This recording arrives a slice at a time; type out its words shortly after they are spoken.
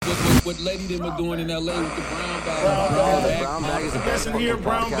what Lady them are doing in LA with the brown bag. Brown bag is the best Listen here,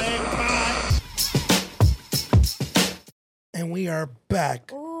 Brown Bag Pod. And we are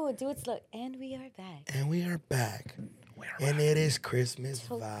back. Ooh, dudes, look. And we are back. And we are back. And it is Christmas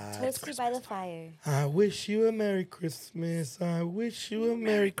vibes. Toasted by the fire. I wish you a Merry Christmas. I wish you a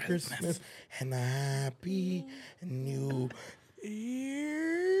Merry Christmas. And a Happy New Year.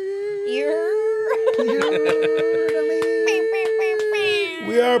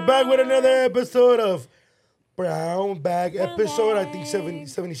 We are back with another episode of Brown Bag episode. I think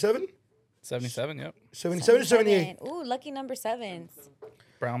 77? 77, yep. 77 or 78? Ooh, lucky number 7s.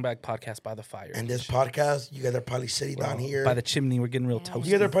 Brown Bag Podcast by the fire. And this podcast, you guys are probably sitting down here. By the chimney, we're getting real toasty.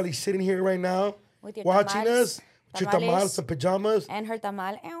 You guys are probably sitting here right now With your watching tamales, us with your tamales and pajamas And her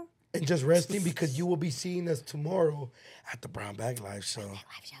tamal. Ow. and just resting because you will be seeing us tomorrow at the Brown Bag Live Show. Live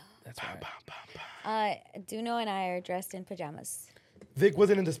show. That's right. Duno and I are dressed in pajamas. Vic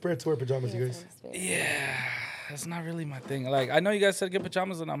wasn't in the spirit to wear pajamas, you guys. Yeah, that's not really my thing. Like, I know you guys said get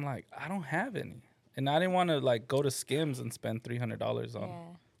pajamas, and I'm like, I don't have any. And I didn't want to, like, go to Skims and spend $300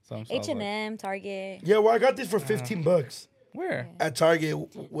 on some. So H&M, Target. Yeah, well, I got this for $15 where? at Target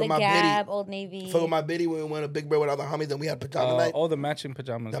with The my Gap, biddy. Old Navy. So with my biddy, when we went to Big Bear with all the homies, and we had pajama night. Oh, the matching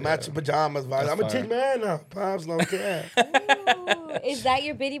pajamas. The yeah. matching pajamas, vibes. I'm a fire. teen man now. Pops don't care. Ooh, is that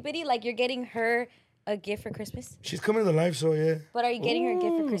your biddy? Like, you're getting her a gift for Christmas? She's coming to the live show, yeah. But are you getting her a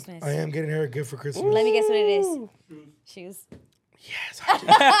gift for Christmas? I am getting her a gift for Christmas. Let me guess what it is. Shoes. Yes.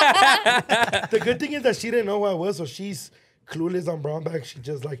 The good thing is that she didn't know who I was, so she's clueless on Brown Bag. She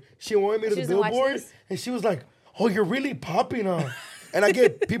just like, she wanted me to She the doesn't watch billboard, this? and she was like, "Oh, you're really popping on." And I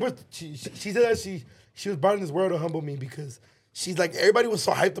get people. She said that she was brought in this world to humble me because she's like, everybody was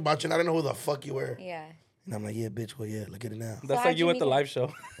so hyped about you, and I didn't know who the fuck you were. Yeah. And I'm like, yeah, bitch. Well, yeah, look at it now. That's how'd like you you at the meet her? live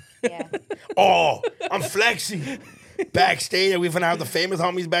show. Yeah. Oh, I'm flexing backstage. We're gonna have the famous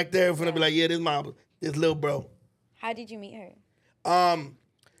homies back there. We're gonna be like, yeah, this little bro. How did you meet her?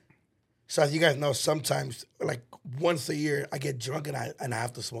 So as you guys know, sometimes like once a year I get drunk and I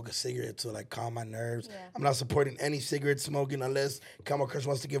have to smoke a cigarette to like calm my nerves. Yeah. I'm not supporting any cigarette smoking unless Camel Crush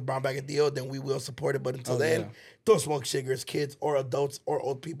wants to give Brown Bag a deal, then we will support it. But until then, yeah. don't smoke cigarettes, kids or adults or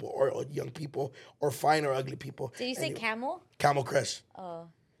old people or young people or fine or ugly people. Did you say camel? Camel Crush? Oh.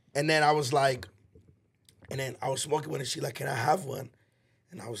 And then I was like, I was smoking one and she like, can I have one?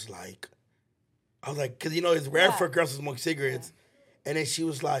 And I was like, cause you know it's rare for girls to smoke cigarettes. And then she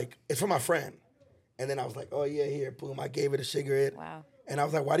was like, it's for my friend. And then I was like, oh yeah, here, boom. I gave her the cigarette. Wow. And I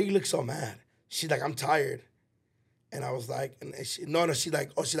was like, why do you look so mad? She's like, I'm tired. And I was like, she's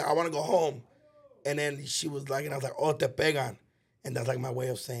like, I want to go home. And then she was like, and I was like, oh, te pegan. And that's like my way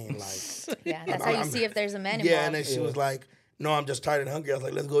of saying like. Yeah, that's how you see if there's a man involved. Yeah, and then she was like, no, I'm just tired and hungry. I was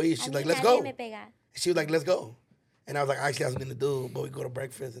like, let's go eat. She's like, let's go. She was like, let's go. And I was like, I actually have something to do, but we go to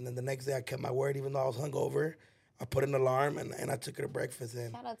breakfast. And then the next day I kept my word, even though I was hungover. I put an alarm and I took her to breakfast.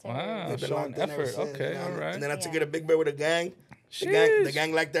 And Shout out to her. Wow, we've been showing locked in ever effort. since, Okay, you know what I all mean? right. And then I took Yeah. her to Big Bear with a gang. The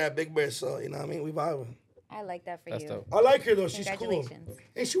gang like that at Big Bear, so you know what I mean? We vibing. I like that for That's you. dope. I like her though, she's cool. Congratulations.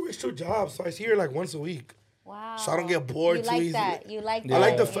 And she works 2 jobs, so I see her like once a week. Wow. So I don't get bored you too like easily. that. You like Yeah. that.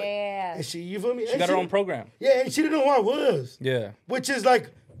 I like the Yeah. and you feel me? She got her own program. Yeah, and she didn't know who I was. Yeah. Which is like,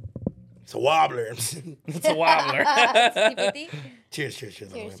 it's a wobbler. It's a wobbler. Sleepy? Cheers.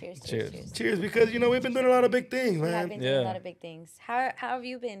 Cheers. Cheers, because you know we've been doing a lot of big things, We have man. been doing a Yeah. lot of big things. How have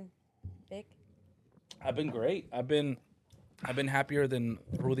you been, Vic? I've been great. I've been happier than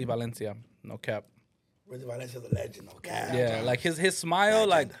Rudy Valencia. No cap. Rudy Valencia's a legend, okay? Yeah, like his smile,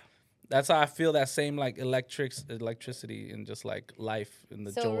 like that's how I feel that same like electricity and just like life and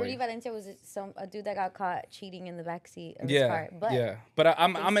the So joy. Rudy Valencia was a dude that got caught cheating in the backseat of his Yeah, car. But yeah. But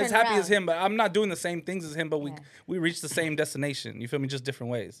I'm as turned happy as around. him. But I'm not doing the same things as him. But we reached the same destination. You feel me? Just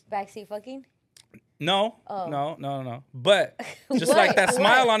different ways. backseat fucking? No, Oh. no. But just What? like that What?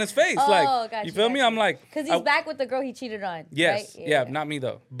 smile on his face, Oh, like gotcha, you feel me? gotcha. I'm like, Because he's back with the girl he cheated on. yes, right? yeah, not me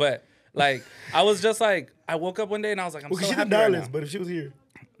though. But like I was just like, I woke up one day and I was like, I'm Well, so she's happy in right Dallas, now. but if she was here.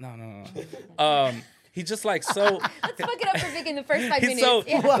 No. He's just like so. Let's fuck it up for Vic in the first 5 He's minutes. so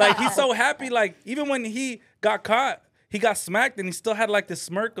Yeah. like he's so happy. Like even when he got caught, he got smacked, and he still had like this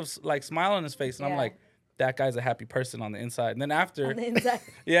smirk of like smile on his face. And I'm Yeah. like, that guy's a happy person on the inside. And then after, On the inside.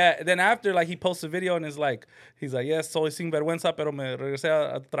 yeah, then after like he posts a video and is like, he's like, yes, soy sin vergüenza, pero me regresé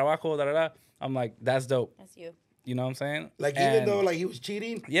a trabajo. Da, da, da. I'm like, that's dope. That's you. You know what I'm saying? Like And- even though like he was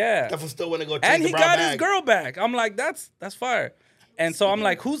cheating, yeah, that fool still want to go change and the he brown got bag. his girl back. I'm like, that's fire. And so I'm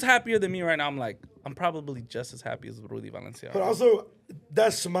like, who's happier than me right now? I'm like, I'm probably just as happy as Rudy Valencia. But also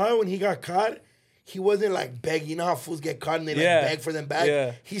that smile when he got caught, he wasn't like begging. You know how fools get caught and they like beg for them back?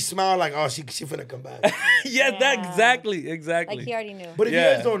 Yeah. He smiled like, oh, she finna come back. Yeah, that exactly. Like he already knew. But if you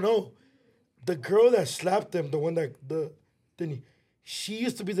guys don't know, the girl that slapped him, the one that she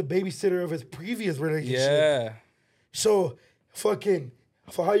used to be the babysitter of his previous relationship. Yeah. So fucking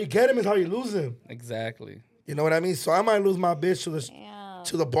for how you get him is how you lose him. Exactly. You know what I mean? So I might lose my bitch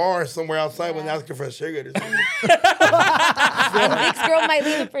to the bar somewhere outside when asking for a cigarette or something. And Vic's girl might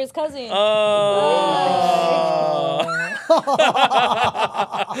leave him for his cousin. Oh.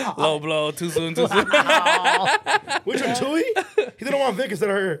 Low blow. Too soon. Which one, Chewy? He didn't want Vic instead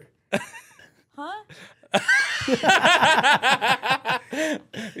of her. Huh?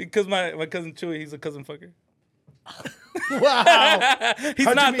 Because my cousin Chewy, he's a cousin fucker. Wow. He's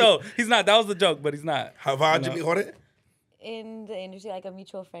not though. He's not. That was the joke, but he's not. How about you hold it? In the industry, like a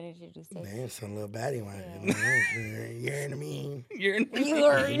mutual friend introduced us. Man, some little baddie one. You know what I mean? You're in. Born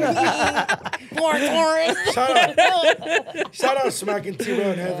Taurus. Shout out Smack and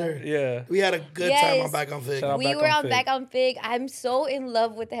T-Rail and Heather. Yeah. We had a good time on Back on Fig. Shout out We Back were on on Fig. Back on Fig. I'm so in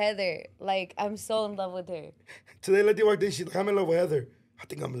love with Heather. Like, I'm so in love with her. Today, Letty walked in. She's like, I'm in love with Heather. I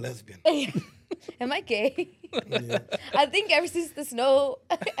think I'm a lesbian. Am I gay? I think ever since the snow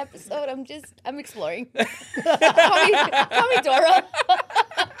episode, I'm exploring. call me Dora.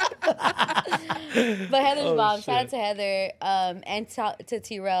 But Heather's mom, shout out to Heather, and to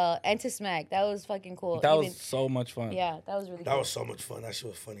T-Rail, and to Smack. That was fucking cool. That was so much fun. Yeah, that was really That cool. was so much fun. That shit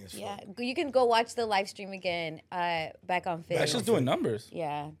was funny as fuck. Yeah, you can go watch the live stream again Back on Fig. That's just doing numbers.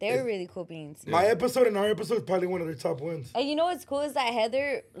 Yeah, they were really cool beans. My episode and our episode is probably one of their top ones. And you know what's cool is that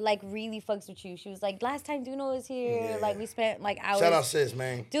Heather like really fucks with you. She was like, last time Duno was here, like we spent like hours. Shout out sis,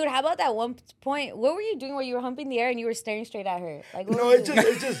 man. Dude, how about that one point? What were you doing where you were humping the air and you were staring straight at her? Like, what No, were you it's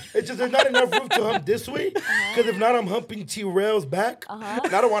doing? just there's not enough room to hump this way. Because if not, I'm humping T-Rail's back. And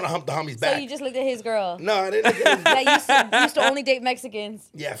I don't want to hump the homies So back. you just looked at his girl. No, I didn't. Look at his- That used to only date Mexicans.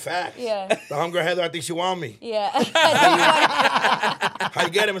 Yeah, facts. Yeah. The homegirl Heather, I think she want me. Yeah. How you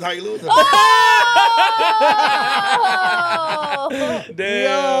get him is how you lose him. Oh!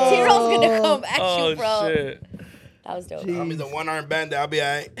 Damn. T-Rail's gonna come at Oh you, bro. shit. That was dope. Homies the one-armed bandit. I'll be all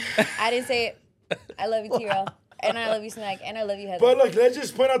right. I didn't say it. I love you, T-Rail. And I love you, Smack. And I love you, Heather. But look, let's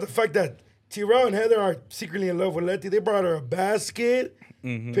just point out the fact that T-Rail and Heather are secretly in love with Letty. They brought her a basket.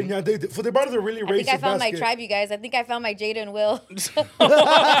 Piña, they brought her a really racist I think I found basket. my tribe, you guys. I think I found my Jada and Will.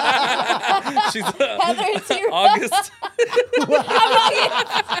 She's Heather and T-Rail. August.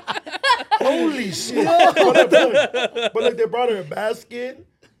 Holy shit. But look, they brought her a basket.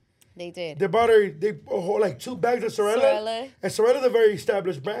 They did. They bought her like 2 bags of Sorella. Sorella. And Sorella's a very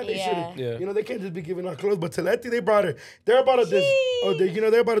established brand. They Yeah. should, Yeah. you know, they can't just be giving out clothes. But to Letty, they brought her. They're about to they're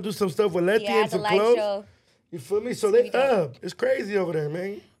about to do some stuff with Letty Yeah, and the some live clothes. show. You feel me? So they gonna be dope. up. It's crazy over there,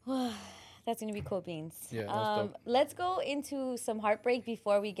 man. That's gonna be cool beans. Yeah, that's dope. Let's go into some heartbreak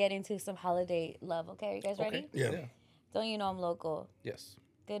before we get into some holiday love. Okay, are you guys ready? Yeah. Don't you know I'm local? Yes.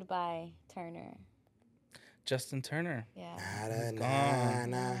 Goodbye, Turner. Justin Turner. Yeah.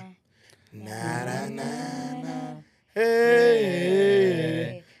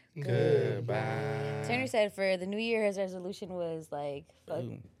 Hey. Goodbye. Turner said for the new year his resolution was like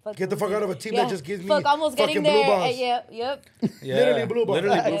fuck Get the fuck out of a team that just gives me fuck almost fucking getting blue there. balls. Yep. Yeah. Literally blue balls.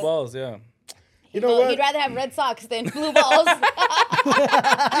 Literally blue Yeah. balls, yeah. You know what? He'd rather have Red Sox than blue balls.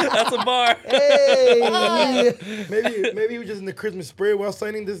 That's a bar. Maybe he was just in the Christmas spirit while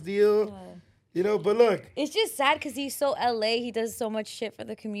signing this deal. You know, but look. It's just sad because he's so LA. He does so much shit for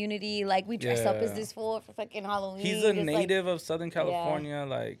the community. Like we dress up as Yeah. this fool for fucking Halloween. He's a It's like- native of Southern California.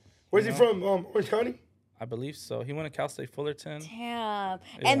 Like, Where's you he know? from? Orange County? I believe so. He went to Cal State Fullerton. Damn.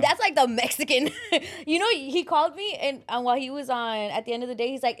 And that's like the Mexican. You know, he called me and while he was on, at the end of the day,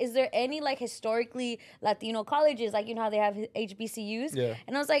 he's like, is there any like historically Latino colleges? Like, you know how they have HBCUs? Yeah.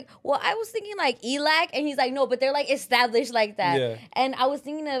 And I was like, well, I was thinking like ELAC. And he's like, no, but they're like established like that. Yeah. And I was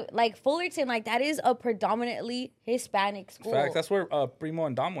thinking of like Fullerton, like that is a predominantly Hispanic school. Fact, that's where Primo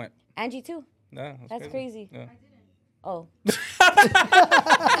and Dom went. Angie too. Yeah, That's crazy. Yeah. Oh.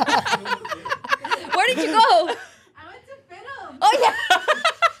 Where did you go? I went to Fiddle. Oh, yeah.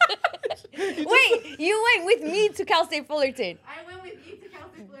 Wait, you went with me to Cal State Fullerton. I went with you to Cal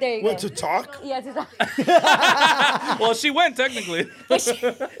State Fullerton. There you What, go. to talk? Yeah, to talk. Well, she went technically.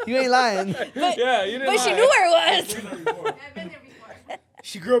 You ain't lying. Yeah, you didn't But she lie. knew where it was. I've been there before.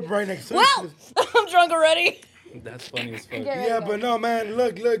 She grew up right next to Well, I'm drunk already. That's funny as fuck. Yeah, but no, man.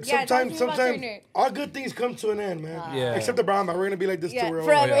 Look. Yeah, talk to me about Sometimes Turner. all good things come to an end, man. Yeah. Except the brown bag. We're gonna be like this Yeah, till we're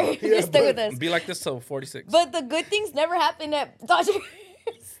forever. old. Yeah, Just stay but- with us. Be like this till 46. But the good things never happened at Dodgers.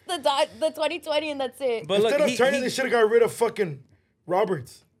 the 2020, and that's it. But Instead look, of turning, they should have got rid of fucking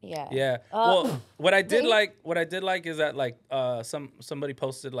Roberts. Yeah. Yeah. Well, what I did like is that like somebody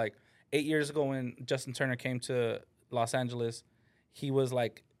posted like 8 years ago when Justin Turner came to Los Angeles, he was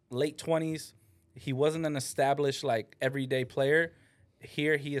like late 20s. He wasn't an established like everyday player.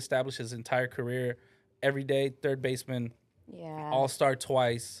 Here he established his entire career, everyday third baseman, all-star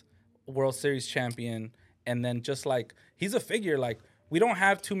twice, World Series champion, and then just like he's a figure. Like we don't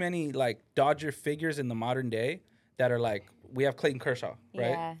have too many like Dodger figures in the modern day that are like we have Clayton Kershaw, right?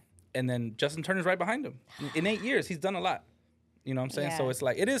 Yeah. And then Justin Turner's right behind him. In 8 years, he's done a lot. You know what I'm saying? So it's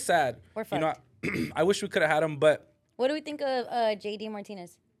like it is sad. We're you know, fucked. I wish we could have had him, but What do we think of JD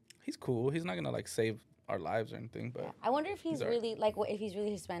Martinez? he's cool. He's not gonna like save our lives or anything. But I wonder if he's alright. really like if he's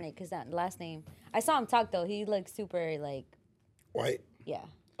really Hispanic because that last name. I saw him talk though. He looks super like White. yeah.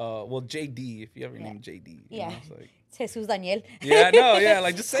 well, JD. If you ever name JD, you Yeah. know, it's like, It's Jesus Daniel. yeah, I know. Yeah,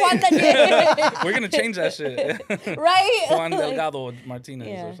 like just say Juan it. Daniel. We're gonna change that shit. Right? Juan Like, Delgado Martinez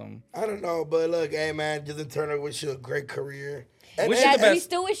Yeah. or something. I don't know, but look, hey man, Justin Turner wish you a great career. And Wish and- you the we best.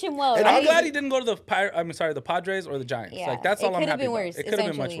 still wish him well. And right? I'm glad he didn't go to the Padres or the Giants. Yeah, Like that's it all I'm could've happy been about. worse, It could have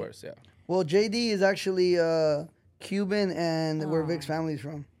been much essentially. worse. Yeah. Well, JD is actually Cuban, and where Vic's family's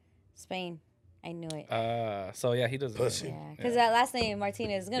from. Spain. I knew it. So yeah, he doesn't. Pussy. Yeah, because that last name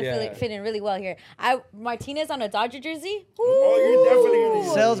Martinez is gonna Yeah. fit in really well here. Martinez on a Dodger jersey. Oh, you're definitely gonna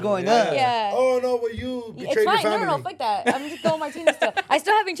use Sales going up. Yeah. Oh no, but you It's betrayed your fine. family. No, fuck that. I'm just going Martinez still. I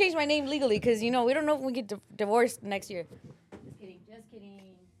still haven't changed my name legally because we don't know if we get divorced next year.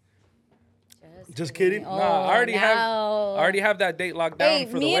 Just kidding. Oh, Nah, I now. already have that date locked down Hey,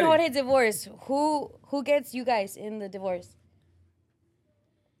 for the me and wedding. Jorge divorce. Who gets you guys in the divorce?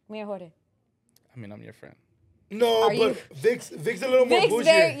 Me and Jorge. I mean, I'm your friend. No, Are but you- Vic's a little more Vic's bougie.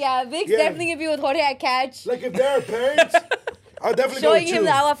 Vic's Yeah. definitely gonna be with Jorge at catch. Like if they're parents, I'll definitely go Showing with him you.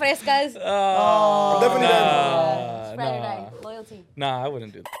 the agua frescas. I'm definitely down. It's Friday night. Loyalty. Nah, I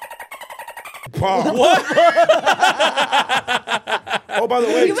wouldn't do that. What? Oh, by the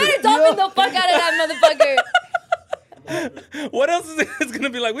way, You better dolphin the fuck out of that motherfucker. What else is it? It's gonna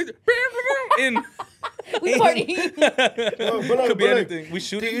be like we in We party. could be anything. We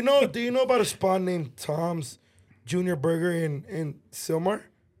shoot. Do you know about a spot named Tom's Junior Burger in Silmar?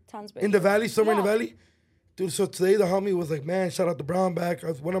 Tom's In the valley, somewhere in the Yeah. valley? Dude, so today the homie was like, man, shout out to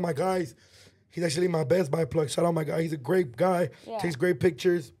Brownback. One of my guys. He's actually my Best Buy plug. Shout out my guy. He's a great guy. Yeah. Takes great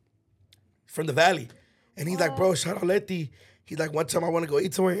pictures from the valley. And he's like, bro, shout out Letty. He's like, one time I want to go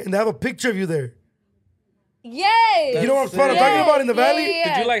eat somewhere. And they have a picture of you there. Yay! You know what spot I'm talking about in the valley?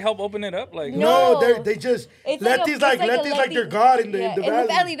 Did you like help open it up? Like No, No. they just, It's Letty's like Letty's a like their Letty- god in the, yeah, in the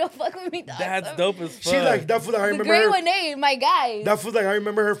valley. Don't fuck with me. Dog. that's dope as fuck. She's like, that fool, I The remember great her. one, my guy. That fool's like, I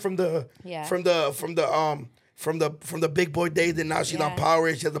remember her from the Yeah. from the big boy days, and now she's on Yeah.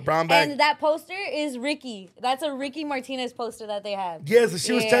 Power. She has the brown bag. And that poster is Ricky. That's a Ricky Martinez poster that they have. Yes,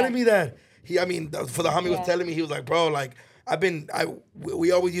 she was Yeah. telling me that. For the homie Yeah. was telling me, he was like, bro, like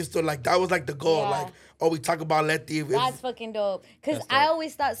we always used to like that was like the goal. Yeah. Like, oh, we talk about Letty. That's fucking dope. Because That's I dope.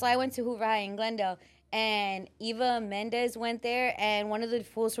 always thought, so I went to Hoover High in Glendale, and Eva Mendes went there, and one of the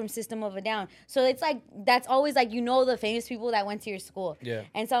fools from System of a Down. So it's like, that's always like, the famous people that went to your school. Yeah.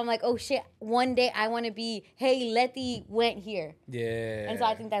 And so I'm like, oh shit, one day I want to be, hey, Letty went here. yeah. And so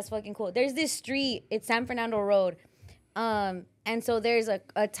I think that's fucking cool. There's this street, it's San Fernando Road. And so there's a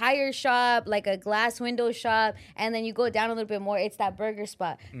tire shop, like a glass window shop, and then you go down a little bit more, it's that burger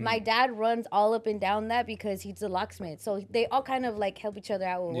spot. My dad runs all up and down that because he's a locksmith. So they all kind of like help each other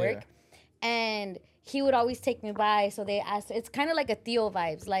out with work. And he would always take me by, so they asked, it's kind of like a Theo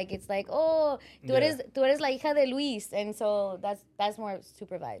vibes. Like, it's like, oh, tú eres la hija de Luis. And so that's more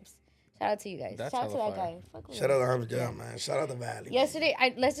super vibes. Shout out to you guys. That's Shout out to hella that fire. guy. Fuck with Shout him. out to Hamza, man. Shout out to Valley. Yesterday,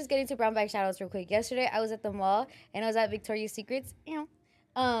 let's just get into brown bag shout outs real quick. Yesterday, I was at the mall and I was at Victoria's Secrets.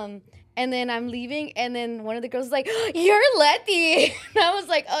 And then I'm leaving, and then one of the girls was like, "You're Letty." And I was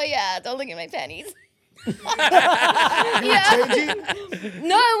like, "Oh yeah, don't look at my panties." Yeah. Changing?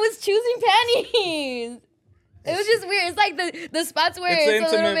 No, I was choosing panties. It was just weird. It's like the spots where It's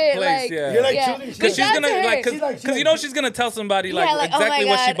it's, an a little intimate bit place, like yeah. You're like yeah. choosing. Because she's Shout out gonna to her. like, She's like- because you know she's gonna tell somebody like, Yeah, like, exactly oh my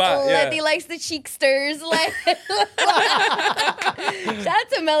what God, she bought. Letty Yeah. likes the cheeksters. Like, shout out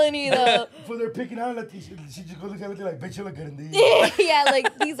to Melanie though. For they're picking out Letty, she just goes look at Letty like, bitch, you look good in these. Yeah,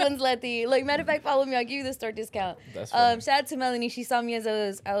 like these ones Letty. Like, matter of fact, follow me. I'll give you the store discount. That's funny. Shout out to Melanie. She saw me as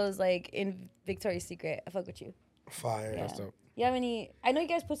I was like in Victoria's Secret. I fuck with you. Fire. Yeah. dope. You have any? I know you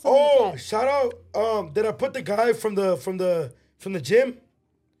guys put some. in the Oh, chat. shout out. Did I put the guy from the gym?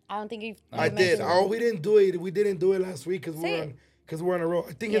 I don't think you. I did. mentioned Oh, it. we didn't do it. We didn't do it last week because Say it. we're on a roll.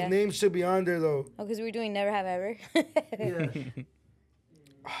 I think Yeah. his name should be on there though. Oh, because we were doing Never Have Ever.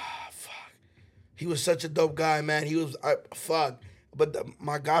 He was such a dope guy, man. He was But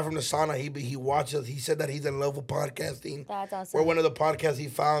my guy from the sauna, he watches. He said that he's in love with podcasting. That's awesome. We're one of the podcasts he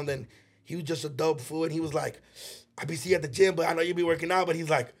found, and he was just a dope fool. And he was like, I be seeing you at the gym, but I know you be working out. But he's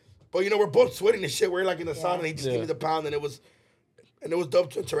like, but we're both sweating and shit. We're like in the sauna, and he just gave me the pound, and it was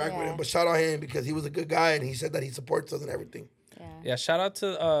dope to interact with him. But shout out him because he was a good guy, and he said that he supports us and everything. Yeah, shout out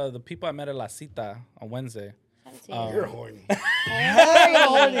to the people I met at La Cita on Wednesday. You're horny. Hey,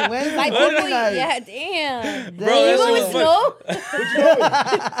 horny. Wednesday, Like, horny people, night. yeah, damn. Bro, You that go shit with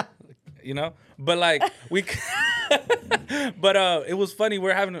was Snow? You know, but like we, but it was funny.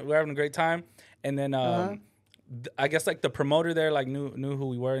 We're having a great time, and then I guess like the promoter there like knew who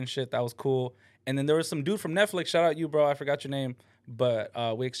we were and shit. That was cool. And then there was some dude from Netflix. Shout out you, bro. I forgot your name, but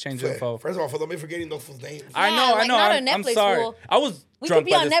we exchanged info. First of all, for me forgetting those fools' names. I Yeah, know. like, not a I'm Netflix sorry. fool. I was We drunk could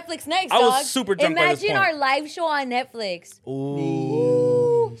be by on this. Netflix next, I was dog. super drunk by this Imagine point. our live show on Netflix.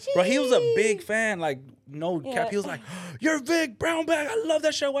 Ooh. Bro, he was a big fan. Like, no Yeah. cap. He was like, "You're Vic Brownback. I love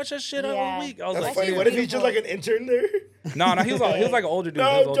that show. Watch that shit Yeah. every week." I was That's like, funny. shit What if he's beautiful. just like an intern there? No, he was like an older dude. No,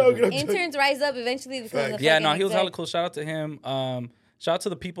 He was I'm older joking. dude. I'm joking. Interns rise up, eventually become the Facts. Yeah, fucking no, he was exec. hella cool. Shout out to him. Shout out to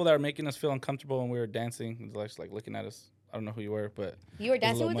the people that are making us feel uncomfortable when we were dancing. It was like looking at us. I don't know who you were, but You were it was a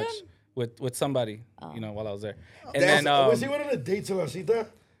dancing little with much. them? With somebody, while I was there. And Damn, then was he one of the dates in La Cita?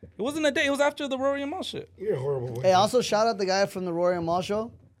 it wasn't a day. It was after the Rory and Mal shit. You're horrible. Hey, also shout out the guy from the Rory and Mall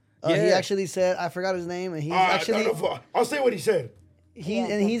show. He Yeah. actually said, I forgot his name, and he's I'll say what he said.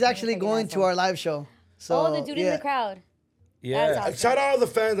 he's actually going to our live show. So Oh, the dude in the crowd. Yeah, That's awesome. Shout out all the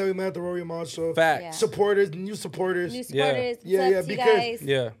fans that we met at the Rory Mall show. facts. Yeah. Supporters, new supporters. New supporters. Yeah, What's yeah, up, you because- guys?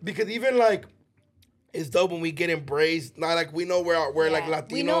 Yeah, Because even like, it's dope when we get embraced. Not like we know we're like Yeah.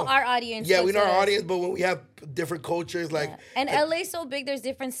 Latino. We know our audience. Yeah, we looks know at our us. audience, but when we have different cultures, like And LA's so big, there's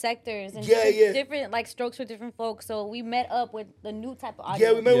different sectors and Yeah, yeah. different like strokes for different folks. So we met up with the new type of audience.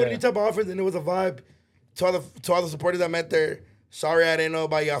 yeah, we met with Yeah. new type of offers, and it was a vibe. To all the supporters I met there. Sorry, I didn't know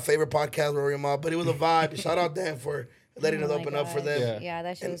about your favorite podcast, Rory Mall, but it was a vibe. Shout out them for letting Oh us my open up for gosh. them. Yeah,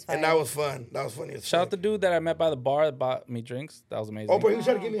 that shit And, was fun. and that was fun. That was funny. As shout out fuck. the dude that I met by the bar that bought me drinks. That was amazing. Oh, bro, he was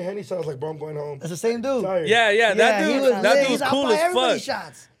trying to give me a Henny, so I was like, bro, I'm going home. It's the same dude. Sorry. Yeah, that he dude, was that lit. dude He's was out cool by as everybody fuck,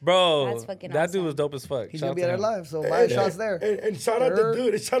 shots. bro. That's fucking that awesome. dude was dope as fuck. He's Shout gonna out be to at our him. live, so buy shots there. And shout out the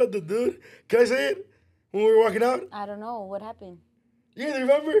dude. And shout out the dude. Can I say it? When we were walking out? I don't know what happened. You guys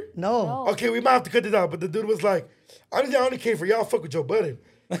remember? No. Okay, we might have to cut this out, but the dude was like, honestly, I only came for y'all fuck with Joe Budden.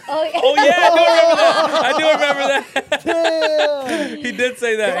 Oh yeah. Oh yeah, I do remember that. Damn. He did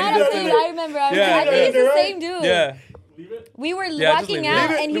say that. I He did don't say think that. I remember. Yeah. I think it's the Right? same dude. Yeah. We were Yeah, just walking leave it. out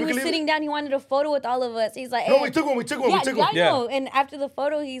Leave it. and he We was can leave sitting it. down. He wanted a photo with all of us. He's like, No, hey. we took one. Yeah, I Yeah. know. And after the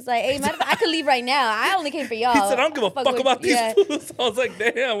photo, he's like, "Hey, matter of fact, I could leave right now. I only came for y'all." He said, "I don't give a fuck with- about these yeah. fools." I was like,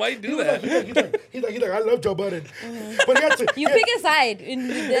 "Damn, why you do that?" He's like, I love Joe Budden. But he had to. You yeah. pick a side. And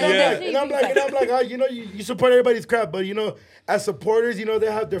And I'm like, you know, you support everybody's crap, but you know, as supporters, you know,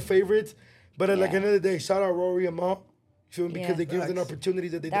 they have their favorites. But at like Yeah. another day, shout out Rory and Ma. You feel me? Yeah. Because they give us an opportunity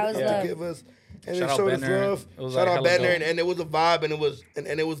that they That didn't was have love. to give us. And Shout they out showed us Benner. love. It was Shout like out hella Benner, dope. and it was a vibe, and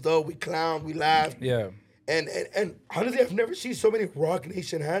it was dope. We clowned, we laughed. Yeah. And honestly, I've never seen so many Rock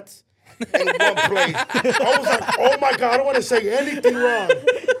Nation hats in one place. I was like, oh my God, I don't want to say anything wrong.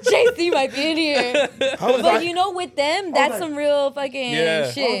 JC might be in here. I was But like, you know, with them, that's like- some real fucking Yeah. I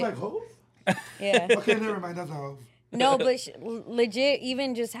was shit. like, who? Yeah. Okay, never mind. That's not. No, but legit,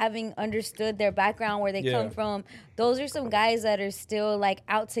 even just having understood their background, where they Yeah. come from, those are some guys that are still like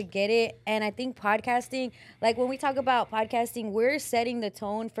out to get it. And I think podcasting, like when we talk about podcasting, we're setting the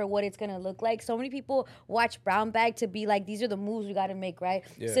tone for what it's gonna look like. So many people watch Brown Bag to be like, these are the moves we gotta make, right?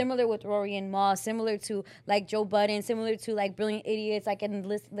 Yeah. Similar with Rory and Ma, similar to like Joe Budden, similar to like Brilliant Idiots, like in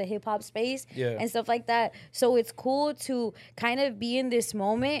the hip hop space Yeah. and stuff like that. So it's cool to kind of be in this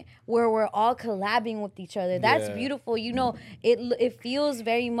moment where we're all collabing with each other. That's Yeah. beautiful. You know, it feels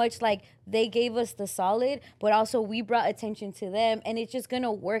very much like they gave us the solid, but also we brought attention to them, and it's just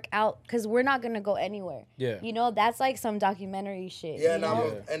gonna work out because we're not gonna go anywhere. Yeah. You know, that's like some documentary shit. Yeah, you no,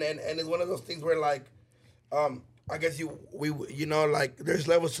 know? and it's one of those things where like, I guess you know, like there's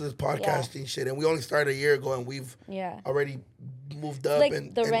levels to this podcasting shit, and we only started a year ago, and we've Yeah. already moved up. Like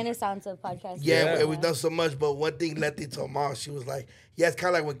and the and, renaissance of podcasting. Yeah, Yeah. and we've done so much. But one thing Letty told Ma, she was like, yeah, it's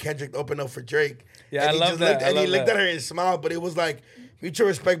kind of like when Kendrick opened up for Drake. Yeah, and I he love just that. Looked, I and he love looked that. at her and smiled, but it was like mutual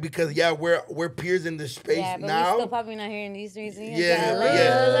respect because yeah, we're peers in this space Yeah, but now. we're still probably not hearing these streets. Yeah,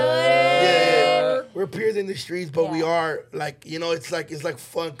 we're peers in the streets, but we Yeah. are like, you know, it's like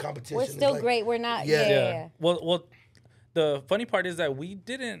fun competition. We're It's still like- great. We're not. Yeah. Yeah. Well, the funny part is that we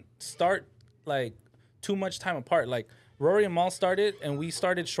didn't start like too much time apart. Like Rory and Mal started, and we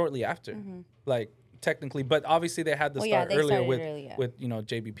started shortly after. Mm-hmm. Like technically, but obviously they had to Well, yeah, start they earlier started with early, yeah. with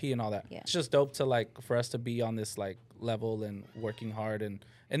JBP and all that. Yeah. It's just dope to like for us to be on this like level and working hard and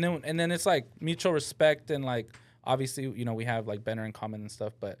then it's like mutual respect and like obviously we have like Benner in common and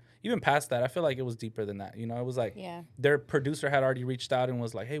stuff, but even past that, I feel like it was deeper than that. It was like their producer had already reached out and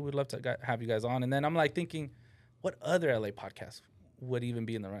was like, "Hey, we'd love to have you guys on," and then I'm like thinking, what other LA podcast would even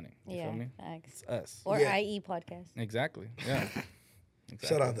be in the running? You feel me? Facts. It's us. Or Yeah. IE podcast. Exactly. Yeah.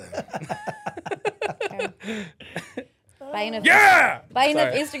 Shout out there. Buying up Yeah. buying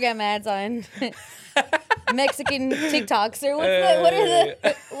up Sorry. Instagram ads on Mexican TikToks or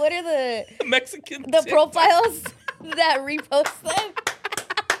what are the Mexican. the profiles that repost them?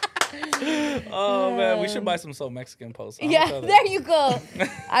 Oh man, we should buy some So Mexican posts. How much Yeah, are they? there you go.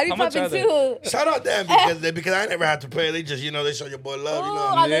 I'd be How much popping are they? too. Shout out them because I never had to pay. They just they show your boy love. Ooh, You know.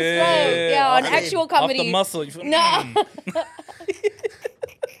 on the strength. Yeah, on I mean, actual Off comedy. the muscle. You feel? No.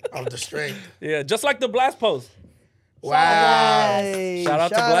 Of the strength. Yeah, just like the Blast post. Wow. Hey, Shout out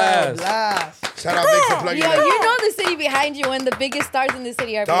to Blast. Blast. Shout out Vic for plugging Yo, that. you know the city behind you when the biggest stars in the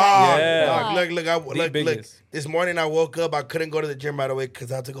city are Dog, behind you. Yeah. dog, look, biggest. This morning I woke up. I couldn't go to the gym right away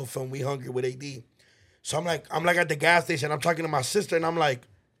because I had to go film We Hungry with AD. So I'm like at the gas station. I'm talking to my sister and I'm like,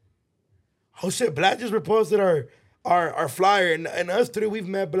 oh shit, Blast just reposted our flyer and us three. We've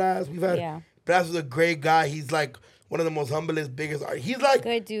met Blast. We've had Yeah. Blast was a great guy. He's like one of the most humblest, biggest. He's like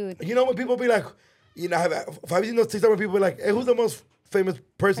Good dude. You know when people be like, have you seen those TikTok when people be like, hey, who's the most famous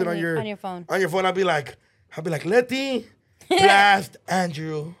person on your phone? On your phone, I'll be like Letty, Blast,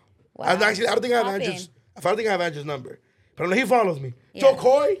 Andrew. Wow. I don't think I have Poppin'. Andrew's. I don't think I have Andrew's number, but I know he follows me. Yeah. Joe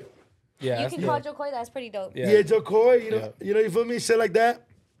Coy, Yeah. You that's- can call Joe Coy. That's pretty dope. Yeah. yeah, Joe Coy. You feel me? Shit like that.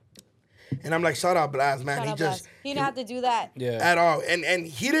 And I'm like, shout out Blast, man. Shout He out just Blast. He didn't have to do that. Yeah. at all, and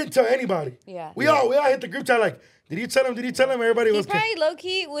he didn't tell anybody. Yeah. We all hit the group chat like, did you tell him? Did he tell him? Everybody He was. probably low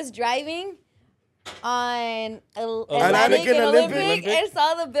key was driving on Atlantic Atlantic and and Olympic. Olympic and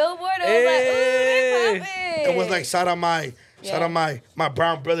saw the billboard and Hey. was like, ooh, they poppin'. It was like shout out my Yeah. my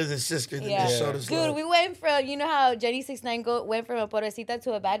brown brothers and sisters that Yeah. just showed us Dude, love. we went from, you know how Jenny 69 went from a pobrecita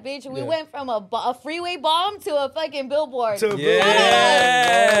to a bad bitch? We Yeah. went from a freeway bomb to a fucking billboard. To- Yeah.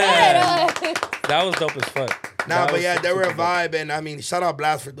 Yeah. That was dope as fuck. Nah, That but was yeah, they were a super dope. vibe, and I mean, shout out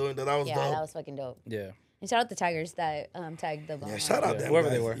Blast for doing that. That was Yeah, dope. that was fucking dope. Yeah. And shout out the Tigers that tagged the bomb. Yeah, shout out Yeah, them whoever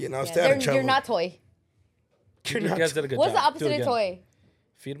guys. they were. You know, Yeah, stay out of trouble. you're not toy. You're You not. guys did a good What's the job. Do it opposite of again. toy?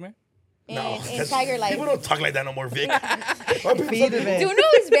 Firme? In, No, in that's- Tiger Life. People don't talk like that no more, Vic. Why people Feed say- him, man. Duno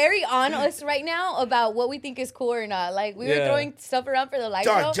is very on us right now about what we think is cool or not. Like, we were Yeah. throwing stuff around for the live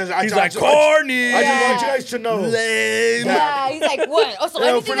Dog, show. I He's just- like, I just- corny. I just Yeah. want you guys to know. Lame. Yeah, he's like, what? Oh, so Yo,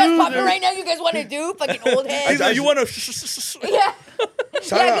 anything that's popping producer. right now you guys want to do? Fucking old head. He's like, you want to... Yeah. Yeah,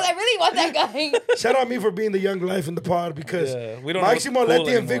 Shout because I out, really want that guy. shout out me for being the young life in the pod because Yeah, we don't know what's Maximo, cool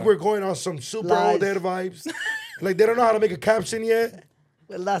Letty, and Vic anymore. were going on some super Lies. old head vibes. Like they don't know how to make a caption yet.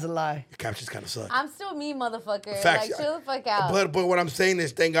 Well, that's a lie. The captions kind of suck. I'm still me, motherfucker. Facts. Like, chill the fuck out. But what I'm saying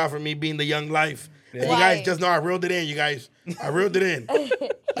is, thank God for me being the young life. And you Right. guys just know I reeled it in. You guys, I reeled it in.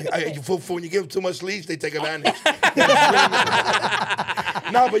 When you give them too much leash, they take advantage.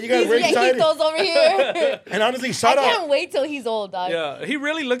 No, but you guys were These excited. viejitos over here. And honestly, I shout can't out. wait till he's old, dog. Yeah, he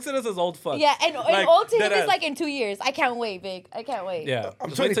really looks at us as old fucks. Yeah, and Like, old to him deadass. is like in 2 years. I can't wait, Vic. I can't wait. Yeah, I'm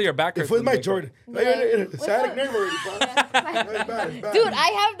just wait till your back hurts. It was and Mike wake Jordan. Yeah. It's Attic name already, bro. It's bad, it's bad. Dude,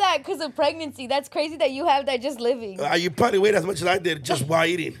 I have that because of pregnancy. That's crazy that you have that just living. You probably weighed as much as I did just while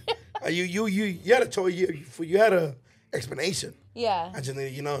eating. You had a choice. You had a explanation. Yeah. I just need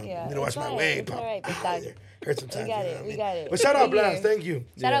Yeah, to watch it's my alright, weight. it's pop. alright, big dog. Hurt sometimes. We got you know it. what I We mean? got it. But shout out We're Blast. here. Thank you. Shout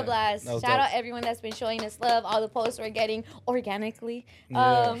Yeah, out Blast. that was Shout dope. out everyone that's been showing us love. All the posts we're getting organically.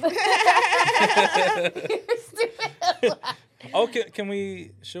 Yeah.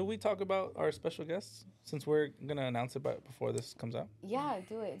 Okay, should we talk about our special guests since we're gonna announce it before this comes out? Yeah,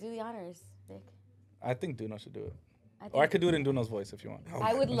 do it. Do the honors, Vic. I think Duno should do it, think or I could do it in Duno's voice if you want.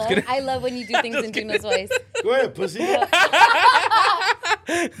 I would love. kidding. I love when you do things in Duno's voice. Go ahead, pussy. No,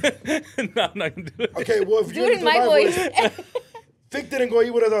 I'm not gonna do it. Okay, well, if Do you it in my voice. Vic didn't go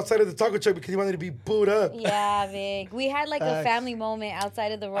eat with us outside of the taco truck because he wanted to be booed up. Yeah, Vic. We had like a Facts. family moment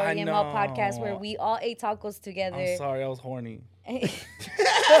outside of the I Rory and Mal know. podcast where we all ate tacos together. I'm sorry, I was horny. I'm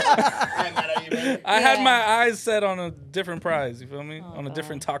mad at you, man. I had Yeah. my eyes set on a different prize. You feel me? On a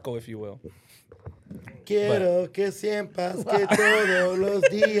different taco, if you will. Quiero que sepas que todos los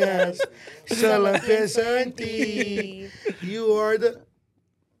días solo pienso en ti. You are the.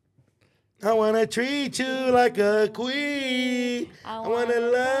 I wanna treat you like a queen. I wanna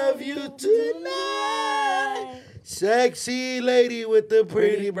love you tonight. Sexy lady with the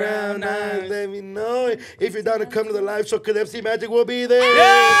pretty brown eyes. Let me know if you're down to come to the live show because MC Magic will be there.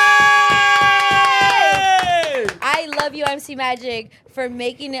 love you, MC Magic, for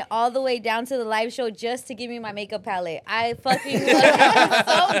making it all the way down to the live show just to give me my makeup palette. I fucking love you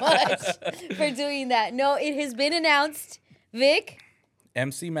so much for doing that. No, it has been announced. Vic?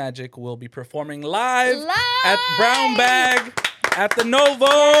 MC Magic will be performing live Live! at Brown Bag at the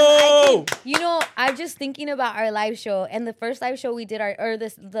Novo. You know, I'm just thinking about our live show, and the first live show we did,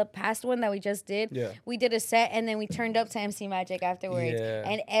 the past one that we just did, Yeah. we did a set, and then we turned up to MC Magic afterwards, Yeah.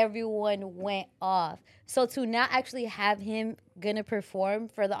 and everyone went off. So to not actually have him gonna perform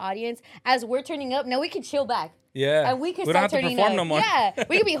for the audience as we're turning up, now we can chill back. Yeah. And we can don't start have to turning perform up. no more. Yeah,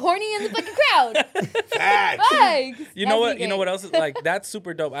 we can be horny in the fucking crowd. Facts. Thanks. You know what? You know what else is like? That's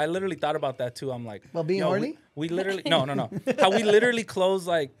super dope. I literally thought about that too. I'm like, About being yo, horny? We literally no. How we literally closed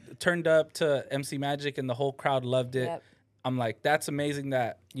like turned up to MC Magic and the whole crowd loved it. Yep. I'm like, that's amazing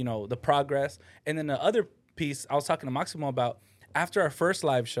that the progress. And then the other piece I was talking to Maximo about after our first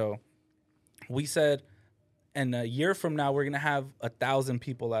live show, we said, and a year from now we're gonna have 1,000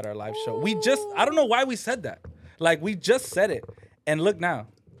 people at our live show. I don't know why we said that. Like we just said it, and look now.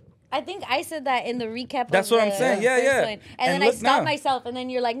 I think I said that in the recap. That's of what I'm the saying. Yeah, first yeah. one. And And then I look stopped now. myself, and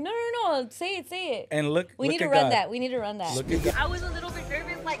then you're like, no, say it. And look, We look need to at run God. that. We need to run that. Look at God. I was a little bit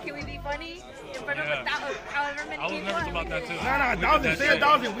nervous, like, can we be funny in front of however many I was people? nervous about that too. Nah, 1,000. Say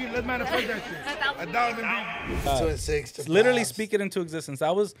 1,000. Let's manifest that shit. 1,000 people. 2 and 6. just Literally vibes. speak it into existence.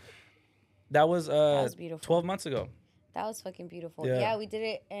 That was beautiful. 12 months ago. That was fucking beautiful. Yeah. Yeah, we did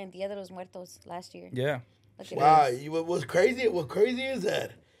it in Dia de los Muertos last year. Yeah. Look at Wow, us. what's crazy? What crazy is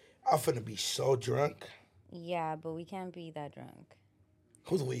that? I'm finna be so drunk. Yeah, but we can't be that drunk.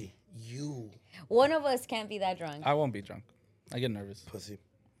 Who's we? You, One of us can't be that drunk. I won't be drunk. I get nervous. pussy.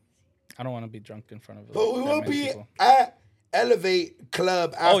 I don't want to be drunk in front of But we that will many be people. at Elevate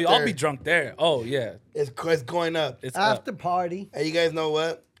Club after. Oh, I'll be drunk there. Oh, yeah. It's going up. It's up. After party. And you guys know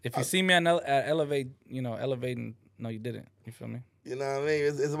what? If you see me at Elevate, elevating, no, you didn't. You feel me? You know what I mean?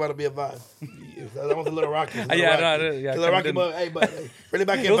 It's about to be a vibe. That was a little rocky. It's a Yeah, little no, rocky. it is. Yeah, It's a little rocky, kinda but really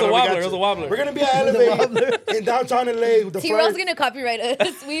back in. It was a brother, we got wobbler. It you. was a wobbler. We're gonna be at Elevate in downtown LA with the T-Roll's first. gonna copyright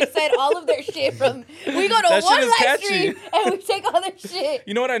us. We've said all of their shit from. We go to That shit one is live catchy. stream and we take all their shit.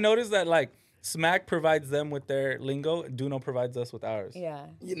 You know what I noticed? That, like, Smack provides them with their lingo. Duno provides us with ours. Yeah.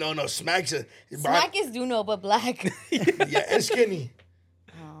 No, Smack's a, Smack is Duno, but black. yeah, and skinny.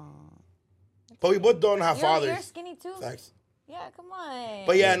 But we both don't have You're fathers. skinny too. Facts. Yeah, come on.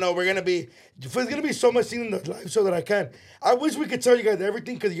 But yeah, no, we're gonna be. There's gonna be so much seen in the live show that I can. I wish we could tell you guys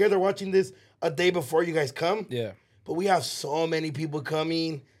everything because you guys are watching this a day before you guys come. Yeah. But we have so many people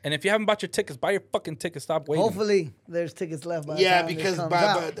coming. And if you haven't bought your tickets, buy your fucking tickets. Stop waiting. Hopefully, there's tickets left by the Yeah, time this because comes by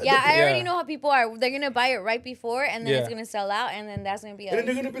out. yeah, I already Yeah. know how people are. They're gonna buy it right before, and then Yeah. it's gonna sell out, and then that's gonna be and then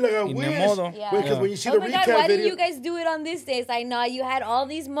they're us. gonna be like, I Ni wish. modo. Yeah. Because Yeah. when you see Oh the my recap god, why video, didn't you guys do it on this day? It's like, nah, you had all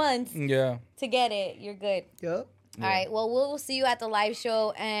these months Yeah. to get it. You're good. Yup. All right. Well, we'll see you at the live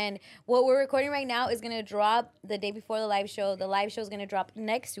show. And what we're recording right now is going to drop the day before the live show. The live show is going to drop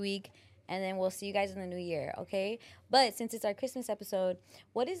next week. And then we'll see you guys in the new year. Okay. But since it's our Christmas episode,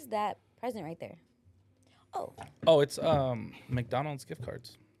 what is that present right there? Oh, Oh, it's McDonald's gift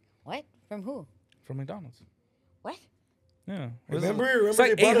cards what? From who? from McDonald's. What? Yeah. Remember It's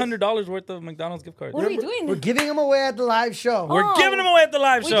like they brought us- $800 worth of McDonald's gift cards. What are we doing? We're giving them away at the live show. We're Oh. giving them away at the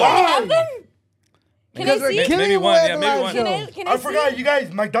live We show. can have them? Can I Because we're see? giving Maybe them one, away yeah, at the maybe live one. show. Can I I see? forgot, you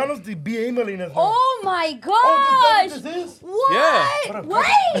guys, McDonald's be emailing us. now. Oh my gosh. Oh, is that what this is? What?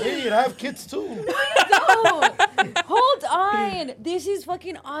 Wait. Idiot, I have kids too. No. Hold on. This is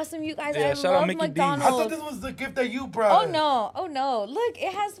fucking awesome, you guys. Yeah, I shout out love Mickey D's. McDonald's. I thought this was the gift that you brought. Oh no. Look,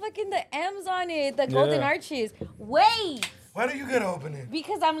 it has fucking the M's on it, the golden Yeah. arches. Wait, Why do you get to open it?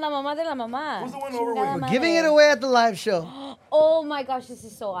 because I'm la mamá de la mamá. Who's the one over Chingada with? madre. Giving it away at the live show. Oh my gosh, this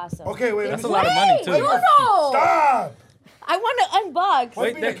is so awesome. Okay, wait. That's a let me lot of money, too. No. Stop! I want to unbox. What?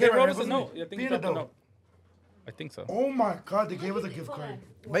 Wait, Being a they kid wrote right us now, a note. wasn't Yeah, I it? think Being you a dropped a dope. note. I think so. Oh my God, they gave us a gift card.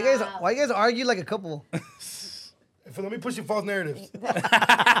 Why you guys argue like a couple? Let me push your false narratives.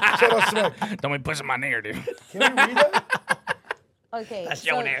 Shout out Smack. Don't be pushing my narrative. Can we read that? Okay, That's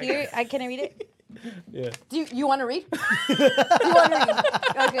so your narrative. here, can I read it? Yeah. Do you want to read? You want to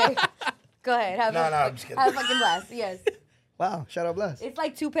read? Okay, go ahead. Have No, a, no, I'm just kidding. Have a fucking blast. Yes, Wow, shout out bless. it's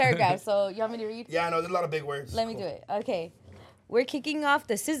like 2 paragraphs. So you want me to read? Yeah, I know, there's a lot of big words. Let me do it. Okay. We're kicking off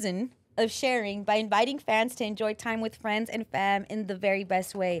the season of sharing by inviting fans to enjoy time with friends and fam in the very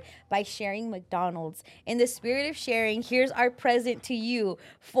best way by sharing McDonald's. In the spirit of sharing, here's our present to you.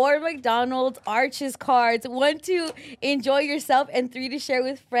 4 McDonald's Arches cards. 1 to enjoy yourself and 3 to share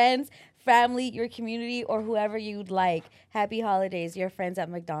with friends, family, your community, or whoever you'd like. Happy holidays, your friends at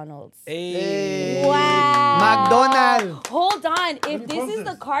McDonald's. Hey. Wow. McDonald's. Hold on. If me this post is the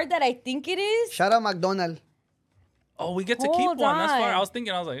this. card that I think it is, Shout out McDonald's. Oh, we get to keep Hold one. That's fine. on. I was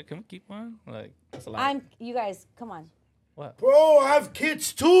thinking, I was like, can we keep one? Like, that's a lot. You guys, come on. What? Bro, I have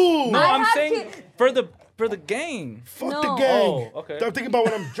kids too. No, I I'm have saying kids. for the game. Fuck No. the gang. Oh, okay. I'm thinking about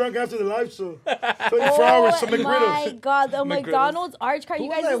when I'm drunk after the live show. 24 hours, some Oh my McGriddles. God, the McDonald's arch card. You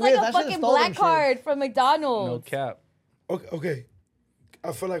Who guys, was it's that like with? a That shit's fucking stolen black shit. card from No McDonald's. cap. Okay.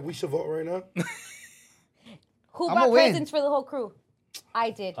 I feel like we should vote right now. Who I'ma bought win. presents for the whole crew? I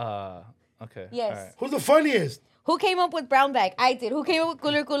did. Okay. Yes. All right. Who's the funniest? Who came up with brown bag? I did. Who came up with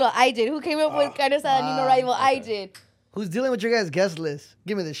culo culo? I did. Who came up with carne asada Nino rival? I did. Who's dealing with your guys' guest list?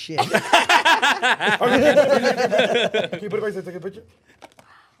 Give me this shit. Can you put it back to take a picture?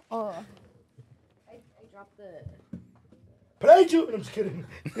 Oh. I dropped the. Played you. I'm just kidding.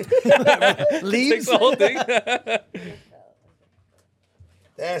 Takes Leaves. the whole thing.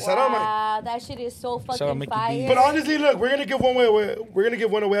 Yeah, shout out, man. Wow, that shit is so out fucking Mickey fire. But honestly, look, we're gonna give one away. We're gonna give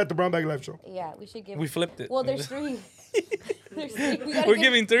one away at the Brown Bag Live Show. Yeah, we should give. We flipped it. Well, there's 3. There's 3. We're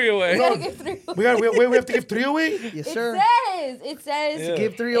giving 3 away. We gotta give 3. We have to give 3 away. Yes, It sir. says. Yeah.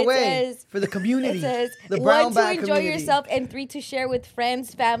 Give 3 It away says- for the community. It says the brown 1 to bag enjoy community. yourself and 3 to share with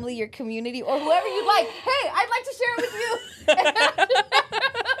friends, family, your community, or whoever you'd like. Hey, I'd like to share it with you.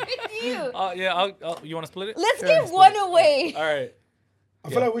 with you. Yeah. You want to split it? Let's give 1 away. All right. I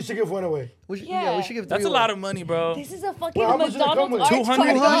feel like we should give one away. We should, Yeah. we should give 3 That's a away. lot of money, bro. This is a fucking Well, how much did it come McDonald's with? arch 200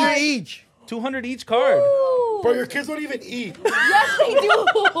 card. 200 guys. each. 200 each card. Ooh. Bro, your kids don't even eat. Yes, they do.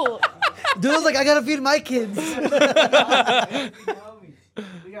 Dude was like, I gotta feed my kids. We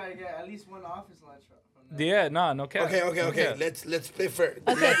gotta get at least one office lunch from that. Yeah, no cap. Okay. Yeah. Let's play fair.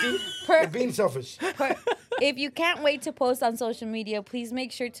 Okay. You're being selfish. If you can't wait to post on social media, please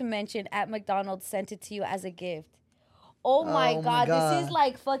make sure to mention at McDonald's sent it to you as a gift. Oh my God, this is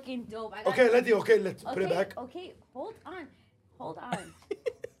like fucking dope. I gotta- Let's put it back. Okay, hold on.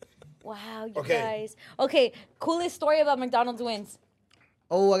 Wow, you Okay. guys. Okay, coolest story about McDonald's wins.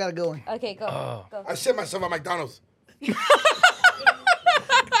 Oh, I gotta go. Okay, go. Go. I shit myself at McDonald's.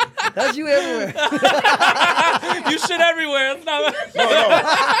 That's you everywhere. You shit everywhere. It's not. No.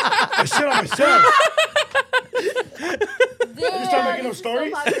 I shit on myself. Damn, start making this up is so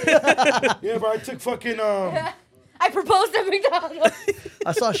stories? popular. Yeah, bro, I took fucking I proposed at McDonald's.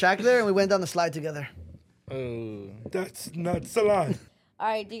 I saw Shaq there and we went down the slide together. Oh. that's nuts a lot. All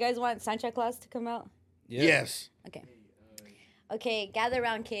right, do you guys want Santa Claus to come out? Yeah. Yes. Okay. Okay, gather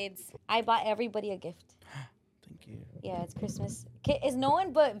around, kids. I bought everybody a gift. Thank you. Yeah, it's Christmas. Is no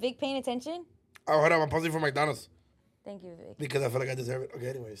one but Vic paying attention? Oh, hold on, I'm posting for McDonald's Thank you, Vic. because I feel like I deserve it. Okay,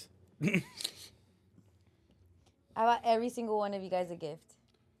 anyways. I bought every single one of you guys a gift.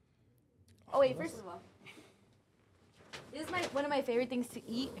 Oh wait, first of all, this is one of my favorite things to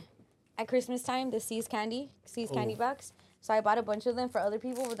eat at Christmas time. The See's candy box. So I bought a bunch of them for other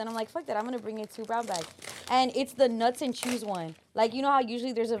people, but then I'm like, fuck that, I'm gonna bring it to Brown Bag. And it's the nuts and chews one. Like, you know how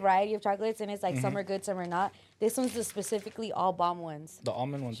usually there's a variety of chocolates and it's like some are good, some are not. This one's the specifically all bomb ones. The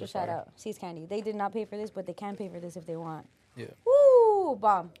almond ones So are shout fire. out, See's Candy. They did not pay for this, but they can pay for this if they want. Yeah. Woo,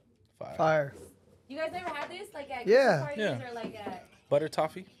 bomb. Fire. Fire. You guys ever had this? Like at Yeah. Christmas parties Yeah. or like at... Butter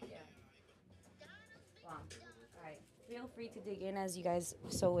toffee. Bomb. All right. Feel free to dig in as you guys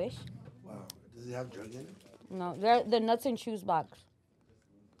so wish. Wow. Does it have drug in it? No, they're the nuts and chews box.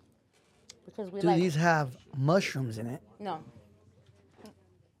 Because we Dude, like... these have mushrooms in it. No.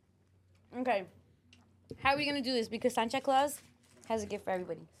 Okay. How are we going to do this? Because Santa Claus has a gift for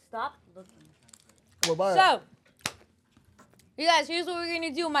everybody. Stop looking. Well, bye. So, you guys, here's what we're going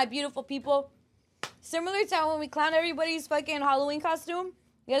to do, my beautiful people. Similar to when we clown everybody's fucking Halloween costume,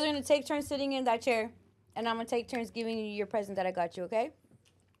 you guys are going to take turns sitting in that chair, and I'm going to take turns giving you your present that I got you, okay?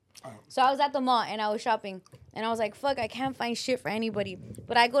 So I was at the mall, and I was shopping, and I was like, fuck, I can't find shit for anybody.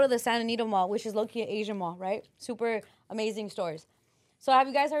 But I go to the Santa Anita Mall, which is low-key an Asian mall, right? Super amazing stores. So have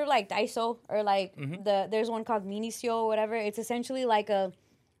you guys heard of, like, Daiso? Or, like, there's one called Miniso or whatever. It's essentially like a,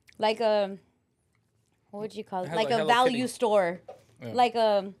 what would you call it? It has Like like a Hello value Kitty. store. Yeah. Like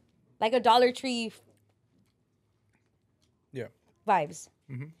a Dollar Tree Yeah. vibes.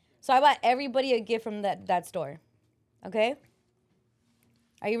 So I bought everybody a gift from that store. Okay?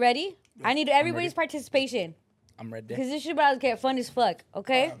 Are you ready? I need everybody's participation. I'm ready. Because this shit about to get fun as fuck,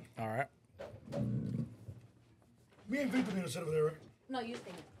 okay? All right. Me and Victor need to sit over there, right? No, you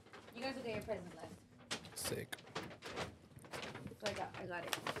stay here. You guys will get your present last. Sick. So I got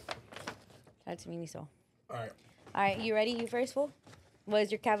it. Shout out to Miniso. All right. All right, you ready? You first, fool?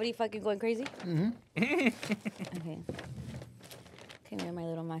 Was your cavity fucking going crazy? Okay. Come here, my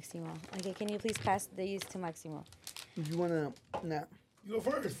little Maximo. Okay, can you please pass these to Maximo? If you wanna, nah. You go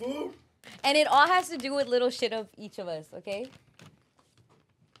first, fool. And it all has to do with little shit of each of us, okay?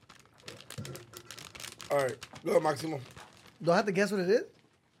 All right, go, Maximo. Do I have to guess what it is?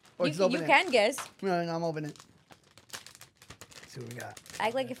 Or just open You it? can guess. No, I'm opening it. Let's see what we got.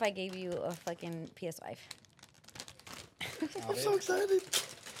 Act like if I gave you a fucking PS5. I'm so excited.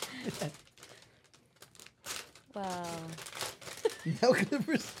 Wow. Nail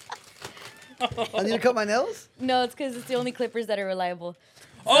clippers. I need to cut my nails? No, it's because it's the only clippers that are reliable.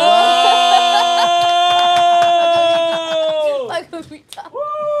 Oh!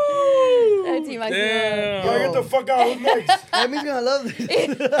 That's you, Maximo. Damn. Yo, get the fuck out. Who's next? Emmy's gonna love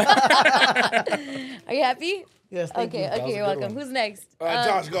this. Are you happy? Yes, thank you. Okay, you're welcome. Who's next? All right,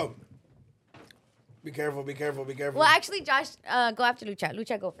 Josh, go. Be careful, be careful, be careful. Well, actually, Josh, go after Lucha.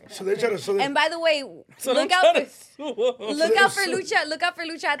 Lucha, go first. So they're trying to. And by the way, look out for Lucha. Look out for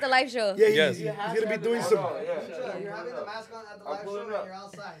Lucha at the live show. Yeah, Yes. he's gonna be doing some. You're having the mask on at the live show and you're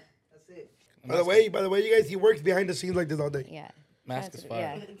outside. That's it. By the way, you guys, he works behind the scenes like this all day. Yeah. Mask is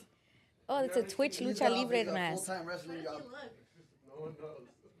fire. Yeah. Oh, it's a Twitch Lucha Libre mask. Full-time wrestling job.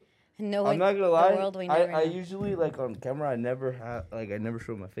 No, I'm not gonna the lie. world we never I know. usually like on camera. I never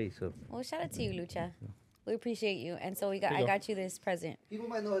show my face. So Well, shout out to you, Lucha. We appreciate you, and so I got you this present. People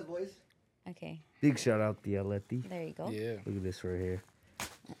might know his voice. Okay, big shout out to Yaletti. there you go. Yeah. Look at this right here.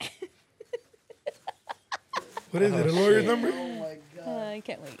 What is it? A lawyer's number? Oh my god. I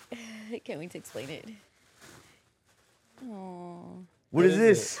can't wait. I can't wait to explain it. Oh, What is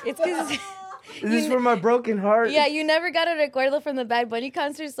this? it's because Is this for my broken heart? yeah, you never got a recuerdo from the Bad Bunny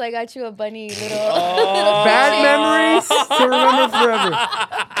concert, so I got you a bunny little. Bad memories to remember forever.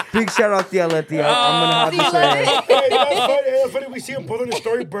 Big shout out to Yaletti. I'm gonna have Do you this love right here. it? Hey, that's funny. We see him post on the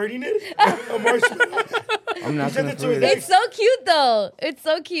story burning it. A marshmallow. I'm not sent gonna it to his forget. It's so cute though. It's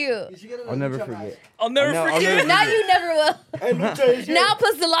so cute. You should get a I'll never Lucha forget. mask. I'll never I'll forget. never Now you never will. Hey, Lucha is here. Now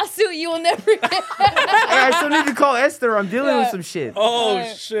plus the lawsuit, you will never get. Hey, I still need to call Esther. I'm dealing with Yeah. some shit. Oh,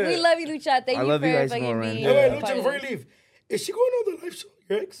 Alright. shit. We love you, Lucha. Thank I you love for you guys fucking more, being. man. Hey, wait, a part Lucha, of before you this. leave, is she going on the live show?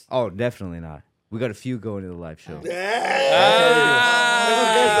 Your ex? Oh, definitely not. We got a few going to the live show.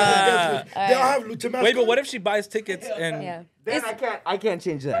 They all have Lucha masks. Wait, but what if she buys tickets and Yeah. Then I can't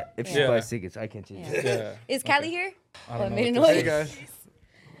change that. If she Yeah. buys tickets, I can't change that. yeah. Is Callie here? I don't I know made a what noise. Hey guys,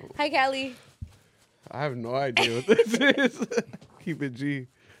 Hi, Callie. I have no idea what this is. Keep it G.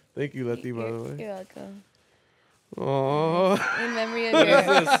 Thank you, Letty, by the way. You're welcome. Oh, In memory of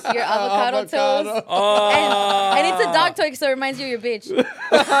your avocado toast. Oh. And it's a dog toy, so it reminds you of your bitch. no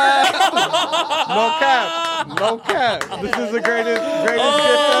cap, no cap. This is the greatest gift ever.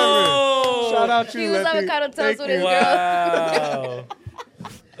 Shout out to He you, was Letty. avocado toast Thank with you. his Wow.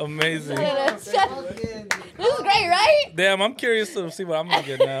 Amazing. This is great, right? Damn, I'm curious to see what I'm gonna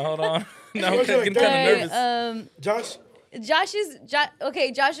get now. Hold on. Now I'm getting kind of Alright, nervous. Josh?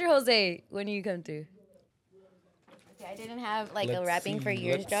 Okay, Josh or Jose, when do you come through? Okay, I didn't have like a Let's wrapping for see,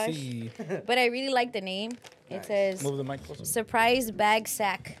 years, let's Josh. see. But I really like the name. It says Move the mic closer. surprise bag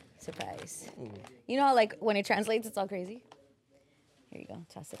sack. Surprise. You know how like when it translates it's all crazy? Here you go.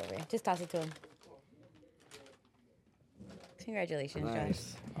 Toss it over. Just toss it to him. Congratulations, Josh.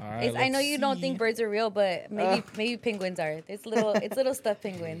 All right, I know let's you don't see. think birds are real, but maybe penguins are. It's little stuffed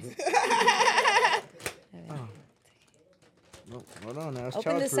penguins. No, hold on. Now it's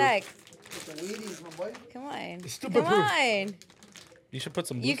Open the sack. Some Wheaties, my boy. Come on. Stupid Come proof. on. You should put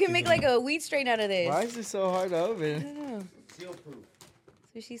some. You can make like a wheat strain out of this. Why is it so hard to I open? don't know. That's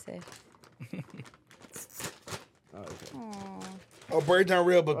what she said. Aw. Oh, birds aren't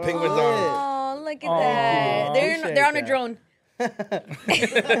real, but penguins are. Oh, look at that. They're on a that. drone. That's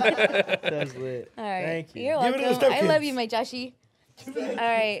lit. All right. Thank you. You're Give it to the welcome. step I love kids. you, my Joshy. All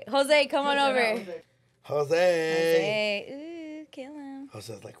right. Jose, come on over. Jose. Hey. Ooh, kill him.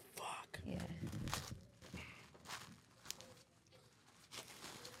 Jose's like, fuck. Yeah.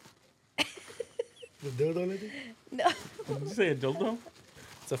 The dildo lady? No. Did you say a dildo?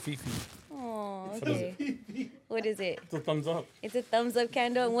 It's a fifi. Oh, okay. What is it? It's a thumbs up. It's a thumbs up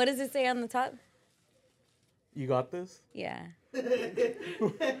candle. And what does it say on the top? You got this? Yeah.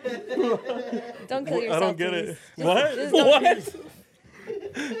 Don't kill yourself. I don't get please. it. Just- What? just don't- What?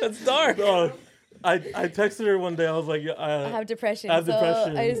 That's dark. I texted her one day. I was like, I I have depression. I have so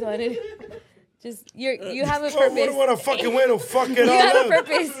depression. I just wanted. You have a I wouldn't purpose. want to fucking win or fuck it You all have a up.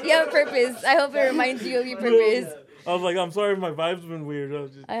 purpose. You have a purpose. I hope it reminds you of your purpose. I was like, I'm sorry if my vibe's been weird. I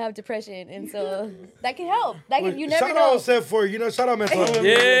was just, I have depression, and so that can help. That can, you never Shout know. out Seth for you know. Shout out Mental.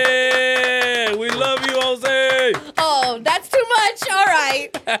 Yeah, we love you, Jose. Oh, that's too much. All right.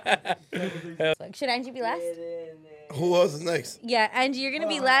 Should Angie be last? Who else is next? Yeah, Angie, you're gonna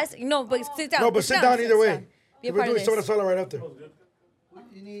be last. No, but sit down. No, but sit down either way. down. Be a We're part of doing soda this. soda right after.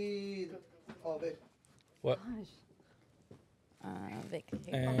 You need. Oh, Vic. What? Vic.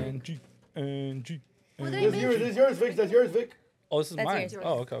 Here you go. Angie, Angie, This is yours, Vic. That's yours, Vic. Oh, this is That's mine. yours.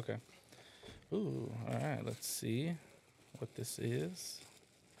 Oh, okay. Ooh, all right. Let's see what this is.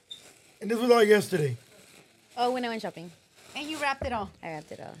 And this was all yesterday. Oh, when I went shopping. And you wrapped it all. I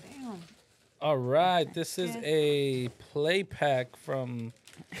wrapped it all. Damn. All right, this is a play pack from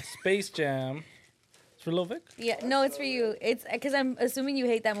Space Jam. It's for Lil Vic? Yeah, no, it's for you. It's because I'm assuming you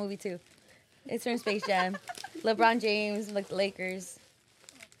hate that movie too. It's from Space Jam. LeBron James, like Lakers.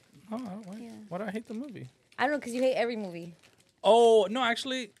 Oh, why do I hate the movie? I don't know, because you hate every movie. Oh, no,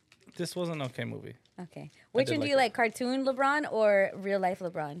 actually, this was an okay movie. Okay. Which one do you like, cartoon LeBron or real life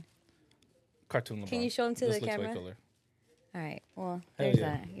LeBron? Cartoon LeBron. Can you show him to This the looks way camera? cooler. All right. Well, Hell there's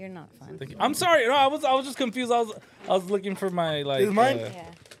yeah. that. You're not fun. Thank you. I'm sorry. No, I was just confused. I was looking for my like. This is mine? Yeah.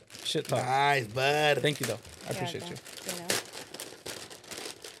 Shit talk. Nice, bud. Thank you though. I appreciate you. You know?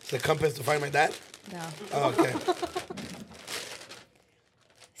 The compass to find my dad? No. Oh, okay.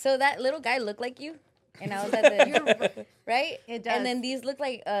 So that little guy looked like you, and I was at the right. It does. And then these look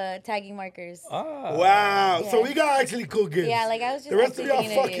like tagging markers. Ah. Wow. So Yeah. we got actually cool gifts. Yeah, like I was just. The rest of y'all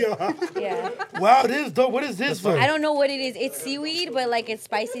thinking fuck you. y'all. Yeah. Wow, this is dope. What is this for? I don't know what it is. It's seaweed, but like it's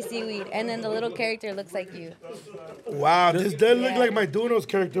spicy seaweed, and then the little character looks like you. Wow, this does look Yeah. like my Duno's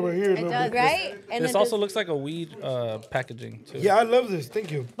character right here. It does, right? And This then also looks like a weed packaging too. Yeah, I love this.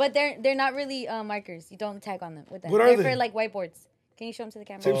 Thank you. But they're not really markers. You don't tag on them with them. What are they're they? for like whiteboards. Can you show them to the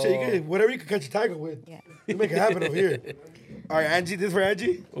camera? Same shit. You can, whatever you can catch a tiger with. Yeah. You make it happen over here. All right, Angie. This for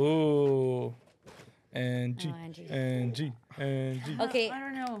Angie? Ooh. Angie. Oh, Angie. Angie. Angie. Okay. I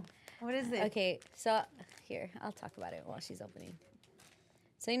don't know. What is it? Okay, so here, I'll talk about it while she's opening.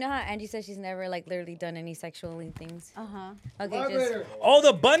 So you know how Angie says she's never like literally done any sexual things? Uh-huh. Okay, just Oh,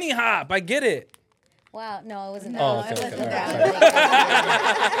 the bunny hop. I get it. wow, no, it wasn't Oh, that. okay, It okay, wasn't all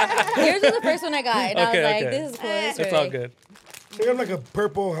that. Yours was the first one I got, and I Okay, was like, okay. this is cool. This It's is all really- good. They have like a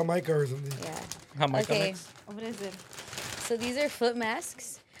purple Jamaica or something. Yeah. Jamaica Okay. mix. What is it? So these are foot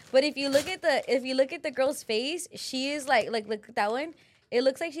masks. But if you look at the girl's face, she is like look at that one. It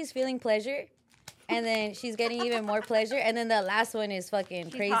looks like she's feeling pleasure. And then she's getting even more pleasure. And then the last one is fucking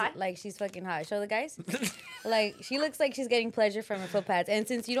She's crazy. hot? Like she's fucking hot. Show the guys. Like she looks like she's getting pleasure from her foot pads. And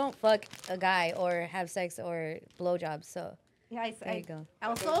since you don't fuck a guy or have sex or blowjobs, so Yeah, there you go.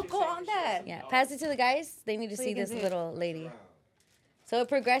 I'll so go on that. Yeah, pass it to the guys. They need to So see you can this see it. little lady. So it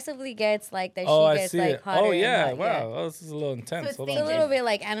progressively gets like that. Oh, she I gets see like it. hotter. Oh, and yeah. hot, Wow. Oh, this is a little intense. it's Hold It's a on. little bit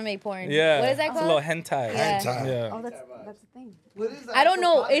like anime porn. Yeah. What is that It's a called? little hentai. Yeah. Hentai. Yeah. Oh, that's the thing. What is that? I don't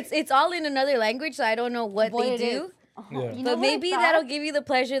know. It's all in another language, so I don't know what they it do. is. Yeah. You know But what I maybe thought? that'll give you the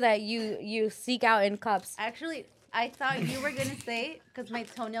pleasure that you seek out in cops. Actually, I thought you were gonna say because my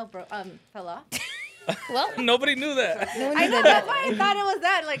toenail fell off. Well, Nobody knew that. I know that's why I thought it was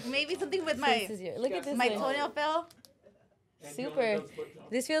that. Like maybe something with my look at this my one. toenail fell. Super.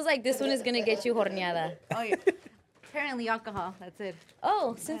 This feels like this one is gonna get you horneada. Oh yeah. Apparently alcohol. That's it.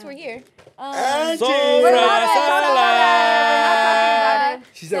 Oh, since we're here, Angie! we're not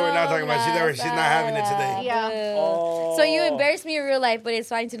She said we're not talking about it. She's not having it today. Yeah. Oh. So you embarrassed me in real life, but it's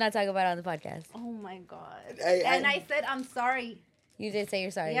fine to not talk about it on the podcast. Oh my god. Hey, And I said I'm sorry. You did say you're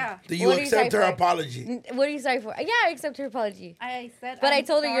sorry. Yeah. Do you What are you accept sorry her for? apology? What are you sorry for? Yeah, I accept her apology. I said. But I I'm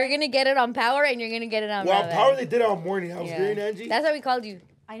told her sorry. you're gonna get it on Power and you're gonna get it on. Well, Bravo. Power they did it all morning. I was Yeah. hearing Angie. That's why we called you.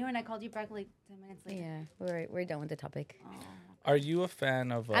 I know, and I called you back like 10 minutes later. Yeah, we're done with the topic. Are you a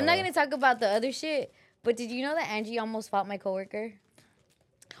fan of? I'm not gonna talk about the other shit. But did you know that Angie almost fought my coworker?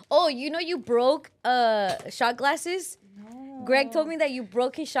 Oh, you know you broke shot glasses. No. Greg told me that you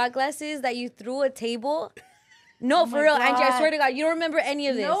broke his shot glasses. That you threw a table. No, for my real, Angie. I God. swear to God, you don't remember any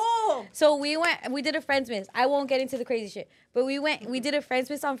of this. No. So we did a friends miss. I won't get into the crazy shit, but we did a friends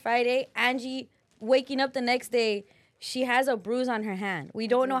miss on Friday. Angie waking up the next day, she has a bruise on her hand. We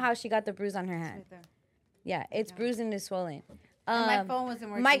don't know how she got the bruise on her hand. Yeah, it's bruised and it's swollen. And my phone wasn't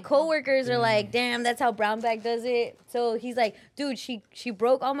working. My coworkers are like, damn, that's how Brown Bag does it. So he's like, dude, she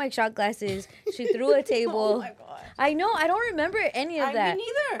broke all my shot glasses. She threw a table. Oh my god. I know. I don't remember any of that. Me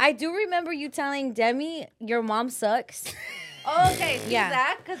neither. I do remember you telling Demi, your mom sucks. Oh, okay, see Yeah.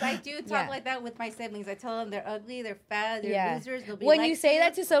 that? Because I do talk Yeah. like that with my siblings. I tell them they're ugly, they're fat, they're losers. They'll be When like you say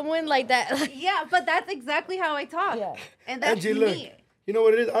that to someone like that, yeah, but that's exactly how I talk. Yeah. And that's Angie, look. me. You know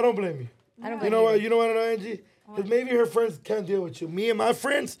what it is? I don't blame you. I don't You blame know you. what? You know what I know, Angie? Because maybe her friends can't deal with you. Me and my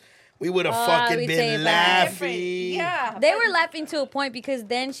friends, we would have fucking we'd say been it back. laughing. Yeah. They were laughing to a point because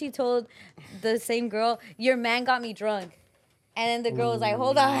then she told the same girl, your man got me drunk. And then the girl was like,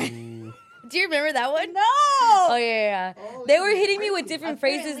 hold on. Do you remember that one? No. Oh, yeah. They were hitting me with different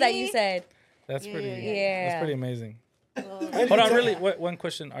phrases that you said. That's pretty. Yeah. That's pretty amazing. Angie, Hold on, tell- really. One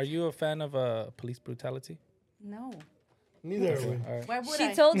question: are you a fan of police brutality? No. Neither are we. All right. Why would She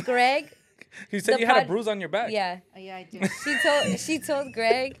I? told Greg You said The you had a pod- bruise on your back. Yeah. Oh, yeah, I do. She told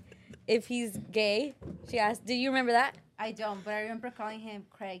Greg if he's gay. She asked, "Do you remember that?" I don't, but I remember calling him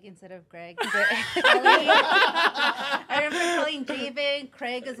Craig instead of Greg. I remember calling David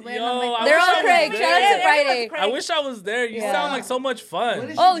Craig as well. Yo, They're all Craig. Shout out to Friday. I wish I was there. You sound like so much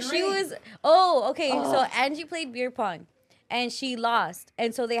fun. Oh, she was. Oh, okay. So Angie played beer pong, and she lost,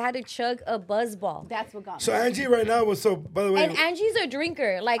 and so they had to chug a buzz ball. That's what got me. So Angie right now was by the way. And Angie's a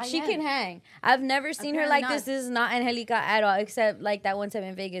drinker. Like, she can hang. I've never seen her like this. This is not Angelica at all, except like that one time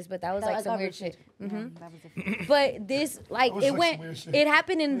in Vegas, but that was like some weird shit. But this, like, it went, it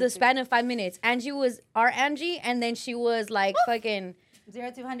happened in the span of 5 minutes. Angie was our Angie, and then she was like fucking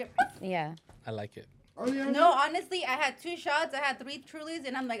 0 to 100. Yeah. I like it. No, honestly, I had 2 shots. I had 3 Trulies,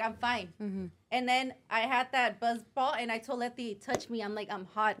 and I'm like, I'm fine. And then I had that buzz ball, and I told Letty, touch me. I'm like, I'm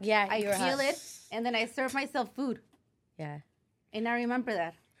hot. Yeah, I you were feel hot. it. And then I served myself food. Yeah. And I remember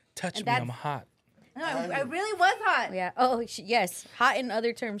that. Touch And me, I'm hot. No, I really was hot. Yeah. Oh, yes. Hot in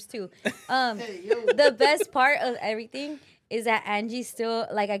other terms too. The best part of everything is that Angie still,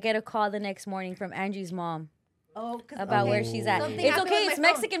 like, I get a call the next morning from Angie's mom. Oh, about where she's at. Something It's happened okay. with It's my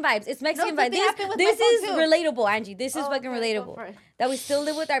phone. Mexican vibes. It's Mexican vibes. something happened with This my is phone, too. relatable, Angie. This is fucking okay, go relatable. for it. That we still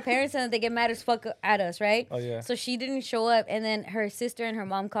live with our parents and that they get mad as fuck at us, right? Oh, yeah. So she didn't show up, and then her sister and her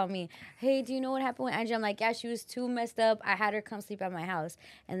mom called me. Hey, do you know what happened with Angie? I'm like, yeah, she was too messed up. I had her come sleep at my house,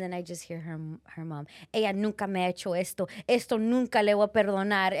 and then I just hear her mom. Ella nunca me ha hecho esto. Esto nunca le voy a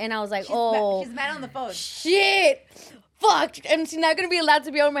perdonar. And I was like, oh, She's mad on the phone. shit. Fuck, and she's not gonna be allowed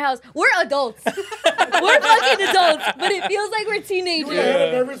to be over my house. We're adults. We're fucking adults, but it feels like we're teenagers. You were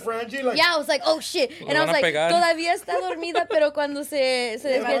nervous for Angie? Like, Yeah, I was like, oh shit. And I was like, todavía está dormida, pero cuando se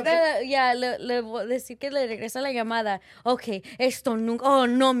despierta, ya, le voy a decir que le regresa la llamada. Okay, esto nunca, oh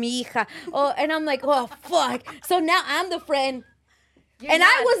no, mi hija. Oh, and I'm like, oh fuck. So now I'm the friend. And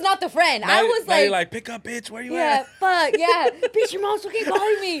I was not the friend. I was now like, you're like, pick up, bitch. Where you yeah, at? fuck, yeah. Bitch, your mom's fucking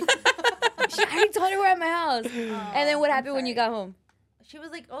calling me. I already told her we're at my house. And then what happened when you got home? She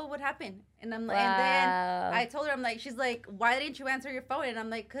was like, oh, what happened? And I'm like, and then I told her, I'm like, she's like, why didn't you answer your phone? And I'm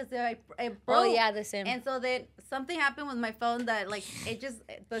like, because it broke. Oh, yeah, the SIM. And so then something happened with my phone that, like, it just,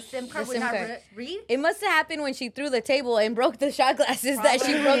 the SIM card The would SIM not card. read. It must have happened when she threw the table and broke the shot glasses that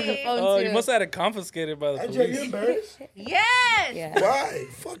she broke the phone Oh, to. you must have had it confiscated by the Angie, are you police. embarrassed? Yes! Yeah. Why?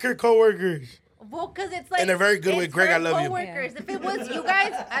 Fuck her coworkers. Well, because it's like. In a very good way, it's Greg, her I love you. coworkers. If it was you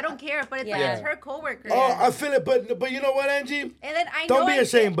guys, I don't care. But it's like, Yeah. it's her coworkers. Oh, I feel it, but you know what, Angie? And then I Don't know be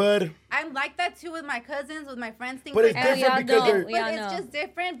ashamed, bud. I'm like that too with my cousins, with my friends, things But it's like that. different because they're. We all But it's know. just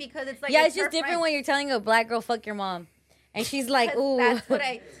different because it's like Yeah, it's her just different friend. when you're telling a black girl, fuck your mom. And she's like, ooh. That's what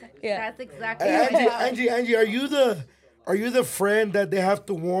I. Yeah. That's exactly. Hey, what Angie, are you the friend that they have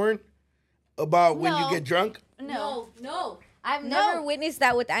to warn about when you No. get drunk? No. I've never witnessed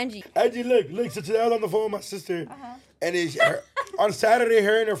that with Angie. Angie, look. So today I was on the phone with my sister, and on Saturday,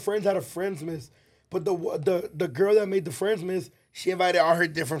 her and her friends had a friends miss. But the girl that made the friends miss, she invited all her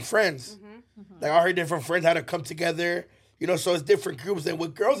different friends. Like all her different friends had to come together, you know. So it's different groups, and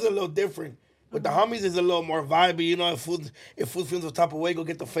with girls it's a little different. With the homies, it's a little more vibey, you know. If food feels the type of way, go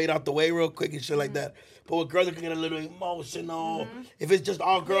get the fade out the way real quick and shit like that. But with girls, it can get a little emotional. If it's just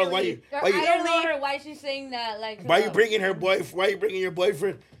all girls, why you? I don't know her. Why she's saying that? Like, Why you bringing her boyfriend? Why you bringing your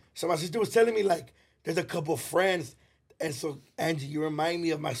boyfriend? So my sister was telling me like, there's a couple friends, and so Angie, you remind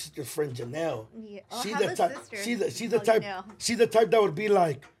me of my sister's friend Janelle. Yeah. Oh, She's have the a type. sister. She's the Oh, type. Janelle. She's the type that would be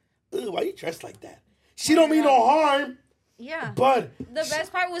like, "Ugh, why you dressed like that?" She don't mean no harm, Yeah. but The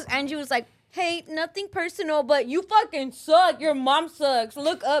best part was Angie was like, hey, nothing personal, but you fucking suck. Your mom sucks.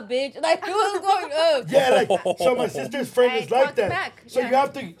 Look up, bitch. Like, what's going up? yeah, like so my sister's friend is like talk that. back, So yeah. you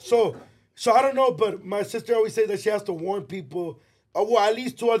have to. So I don't know, but my sister always says that she has to warn people. Well, at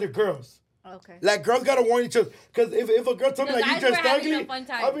least 2 other girls. Okay. Like girls gotta warn each other, cause if a girl tell me The like you guys were dressed having ugly, a fun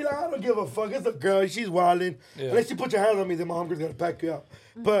time. I'll be like I don't give a fuck. It's a girl. She's wilding. Yeah. Unless you put your hands on me, then my homegirl's gonna pack you out.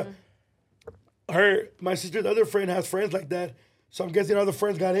 But my sister's other friend has friends like that, so I'm guessing other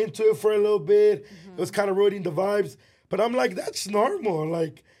friends got into it for a little bit. It was kind of ruining the vibes. But I'm like that's normal.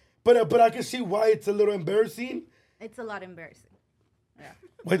 Like, but I can see why it's a little embarrassing. It's a lot embarrassing.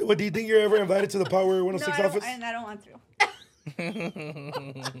 What do you think you're ever invited to the Power 106 no, office? I don't want to.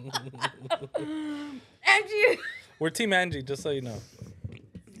 Angie. We're Team Angie, just so you know.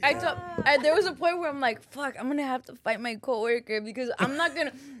 There was a point where I'm like, fuck, I'm gonna have to fight my coworker because I'm not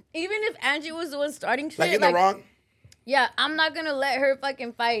gonna, even if Angie was the one starting shit. Like in the wrong? Yeah, I'm not gonna let her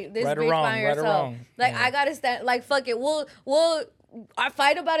fucking fight this Right or bitch wrong, by right or herself. wrong. Like, Yeah. I gotta stand, like, fuck it. I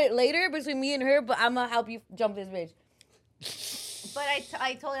fight about it later between me and her, but I'm gonna help you jump this bitch. But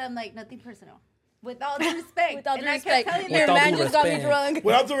I told her, I'm like, nothing personal. With all due respect. With all due And I kept respect, telling your them, man just got me drunk.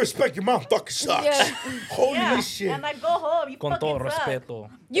 With all due respect, your mom fucking sucks. Yeah. Holy yeah. shit. And I go home. You Con todo fucking suck. respeto.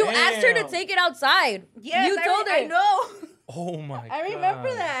 You asked her to take it outside. Yes, you told her. I know. Oh my god. I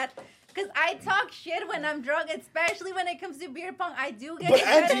remember that. Because I talk shit when I'm drunk, especially when it comes to beer pong. I do get But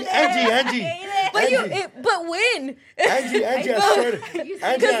Angie, But when? Angie, I swear to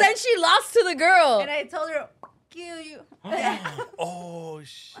Because then she lost to the girl. And I told her, kill you. Oh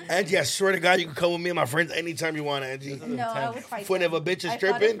shit. Angie, I swear to God, you can come with me and my friends anytime you want, Angie. No, I would fight Whenever a them. bitch is I fought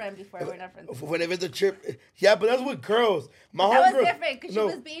a tripping. friend before, we're not friends. Whenever it's a trip. Yeah, but that's with girls. My That homegirl. was different because No.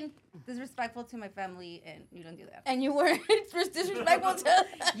 she was being disrespectful to my family, and you don't do that. And you weren't disrespectful to.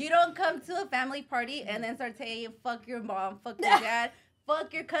 You don't come to a family party and then start saying, fuck your mom, fuck your dad,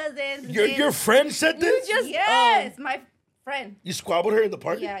 fuck your cousins. Your friend said this? Yes, my friend. You squabbled her in the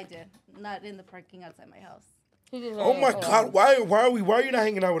party? Yeah, I did. Not in the parking outside my house. Oh my God! Why are you not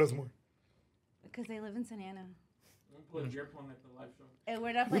hanging out with us more? Because they live in Santa Ana. Playing beer pong at the live show. And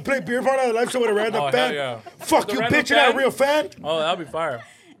we're not We playing. play beer pong on the live show with a random Oh, fan. hell yeah. Fuck The you, random bitch! You're not a fan? real fan. Oh, that'll be fire.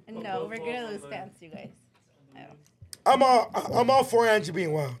 No, we're gonna lose fans, you guys. I'm all for Angie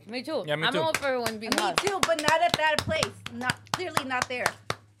being wild. Me too. Yeah, me I'm too. all for everyone being Me wild. too, but not at that place. Clearly not there.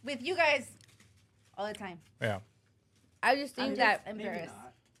 With you guys, all the time. Yeah. I just think that embarrassed.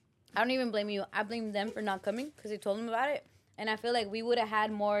 I don't even blame you. I blame them for not coming because they told them about it, and I feel like we would have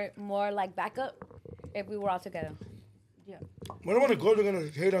had more like backup if we were all together. Yeah. When I want to go, they're gonna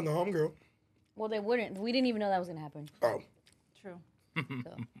hate on the homegirl. Well, they wouldn't. We didn't even know that was gonna happen. Oh. True.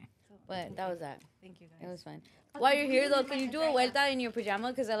 So, but that was that. Thank you, It guys. was fun. While you're here though, can you do a vuelta in your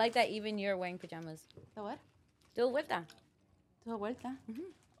pajama? Because I like that even you're wearing pajamas. The what? Do a vuelta. Do a vuelta?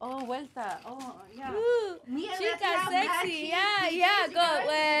 Oh, vuelta. Oh, yeah. Ooh, Me and chica Leslie are sexy. matching. Yeah, You yeah. see Go guys?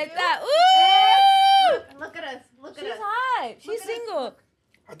 vuelta. Hey, Ooh! Look at us. Look at She's us. hot. She's Look at us. single.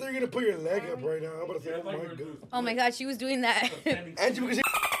 I thought you were gonna put your leg up right now. I'm about to say, oh my God. Oh my God, she was doing that. Angie, because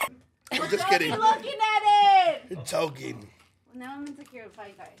I'm just Don't kidding. be looking at it. You're joking. Now I'm insecure.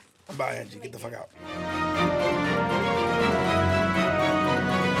 Bye, guys. Bye, Angie. Get the fuck out.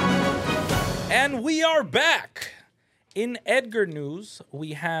 And we are back. In Edgar news,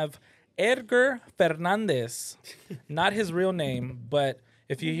 we have Edgar Fernandez. Not his real name, but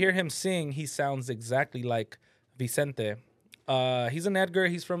if you hear him sing, he sounds exactly like Vicente. He's an Edgar.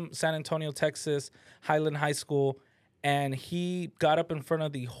 He's from San Antonio, Texas, Highland High School. And he got up in front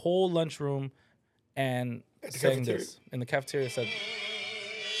of the whole lunchroom and sang cafeteria? this. In the cafeteria, said,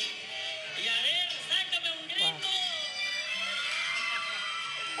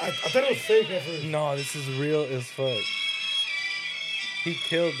 I thought it was fake at first. no, this is real as fuck. He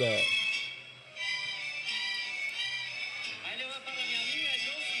killed that.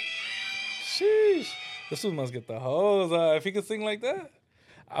 Sheesh. This one must get the hose. If he could sing like that.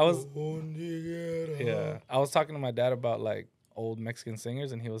 I was talking to my dad about like old Mexican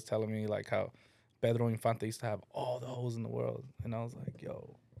singers, and he was telling me like how Pedro Infante used to have all the hoes in the world, and I was like,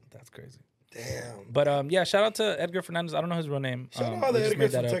 yo, that's crazy. Damn. But yeah, shout out to Edgar Fernandez. I don't know his real name. Shout out all we the just made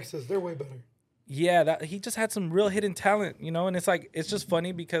Edgars from that up. Texas. They're way better. Yeah, that he just had some real hidden talent, you know, and it's just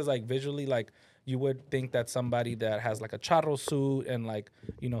funny because like visually, like you would think that somebody that has like a charro suit and like,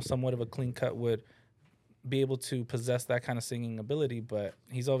 you know, somewhat of a clean cut would be able to possess that kind of singing ability, but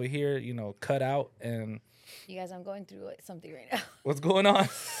he's over here, you know, cut out. And You guys, I'm going through something right now. what's going on?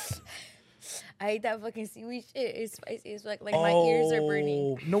 I ate that fucking seaweed shit. It's spicy. It's like my ears are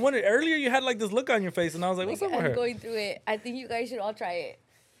burning. No wonder earlier you had like this look on your face, and I was like, what's up with I'm her? going through it. I think you guys should all try it.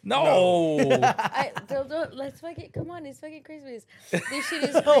 No. Don't, let's fucking, come on, it's fucking Christmas. This shit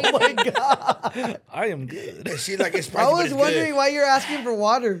is crazy. Oh my God. I am good. She like it's I was wondering why you're asking for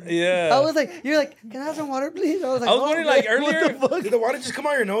water. Yeah. I was like, you're like, can I have some water, please? I was like, I was oh, wondering, man, like, what earlier- the fuck? Did the water just come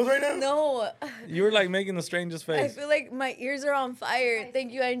out your nose right now? No. You were like making the strangest I face. feel like my ears are on fire.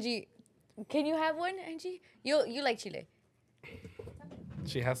 Thank you, Angie. Can you have one, Angie? You like chile.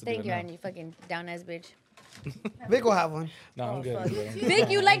 She has to Thank do it you, now. Angie. Fucking down ass bitch. Vic will have one. No, I'm good. Fuck. I'm good. Vic,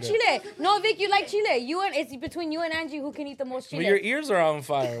 you like I'm good. chile. No, Vic, you like chile. It's between you and Angie who can eat the most chile. Well, your ears are on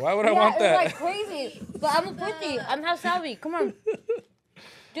fire. Why would I Yeah, want that? It's like crazy. But I'm a pussy. I'm half Salvi. Come on.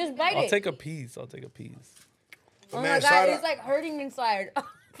 Just bite I'll it. take a piece. I'll take a piece. Oh my Man, God, shout it's out- like hurting inside.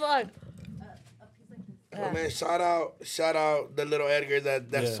 Fuck. Oh, man, shout out the little Edgar that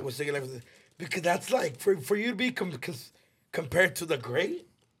Yeah. was singing like because that's like for you to be compared to the great,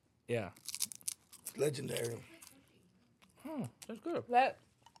 Yeah. it's legendary. That's good. But,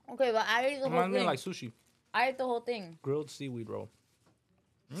 okay, but I ate the whole Reminds me thing. of like sushi. I ate the whole thing. Grilled seaweed roll.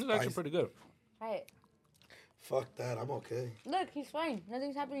 This is actually Spicy. pretty good. Try it. Fuck that, I'm okay. Look, he's fine.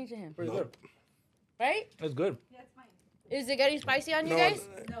 Nothing's happening to him. Pretty Nope. good. Right? It's good. Is it getting spicy on you No, guys?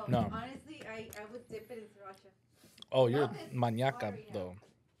 No. Honestly, I would dip it in sriracha. Oh, you're maniaca though.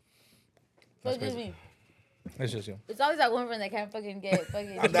 So That's it's just crazy. me. It's just you. It's always that one friend that can't fucking get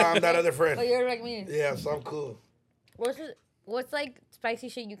fucking. I'm that other friend. But you're like me. Yeah, so I'm cool. What's like spicy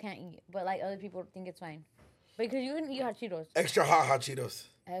shit you can't eat, but like other people think it's fine? Because you can eat hot Cheetos. Extra hot Cheetos.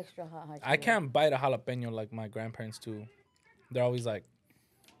 Extra hot Cheetos. I can't bite a jalapeno like my grandparents do. They're always like,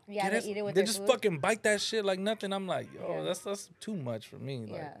 Yeah, they eat it with they their just food. fucking bite that shit like nothing. I'm like, yo, Yeah. that's too much for me.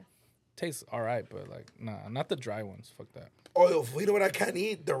 Like, Yeah. tastes all right, but like, nah, not the dry ones. Fuck that. Oh, you know what I can't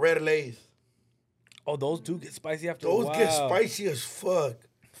eat? The red Lays. Oh, those do get spicy after a Those while. get spicy as fuck.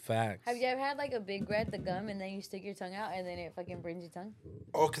 Facts. Have you ever had like a Big Red, the gum, and then you stick your tongue out and then it fucking burns your tongue?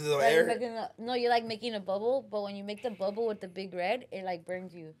 Oh, because of the Like, air? no, you're like making a bubble, but when you make the bubble with the Big Red, it like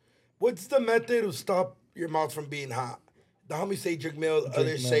burns you. What's the method to stop your mouth from being hot? The homies say drink milk,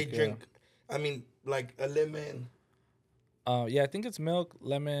 others say milk, drink, I mean, like a lemon. Yeah, I think it's milk,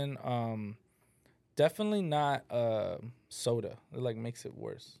 lemon. Definitely not soda. It like makes it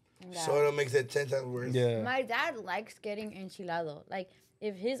worse. Yeah. Soda makes it 10 times worse. Yeah. My dad likes getting enchilado. Like,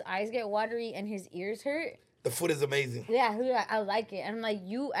 if his eyes get watery and his ears hurt, The food is amazing. yeah, I like it. And I'm like,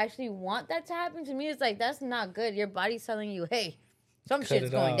 you actually want that to happen? To me, it's like, that's not good. Your body's telling you, hey, some Cut shit's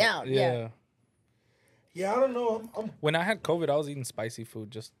it going out. down. Yeah. Yeah, I don't know. When I had COVID, I was eating spicy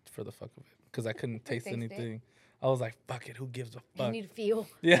food just for the fuck of it because I couldn't taste taste it. anything. I was like, fuck it, who gives a fuck? I need to feel.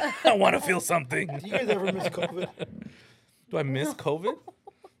 Yeah, I want to feel something. Do you guys ever miss COVID? Do I miss COVID?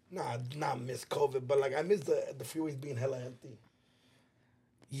 Nah, not miss COVID, but like I miss the freeways being hella empty.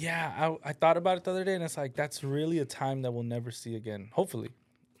 Yeah, I thought about it the other day, and it's like, that's really a time that we'll never see again, hopefully.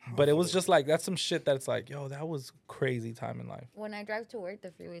 But it was just like, that's some shit that's like, yo, that was crazy time in life. When I drive to work, the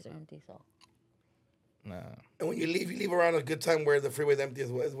freeways are empty, so. Nah. And when you leave around a good time where the freeway's empty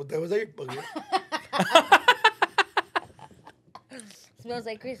as well. Was that your boogie? Smells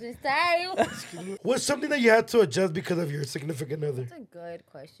like Christmas time. What's something that you had to adjust because of your significant other? That's a good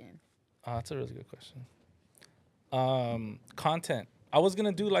question. That's a really good question. Content. I was going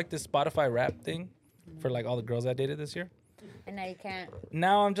to do like this Spotify rap thing for like all the girls I dated this year. And now you can't.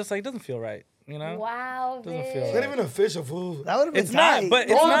 Now I'm just like, it doesn't feel right, you know? Wow, Doesn't bitch. feel It's not even official, fool. That would have been It's not, but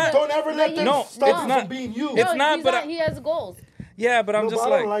it's not. Don't ever let them No, stop it's you not. from being you. It's not, he's but not, he has goals. Yeah, but I'm No, just but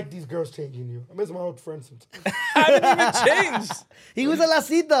I like, don't like these girls changing you. I miss my old friends sometimes. I haven't even changed. He was a la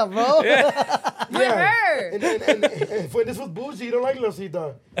cita, bro. her. And when this was bougie, you don't like La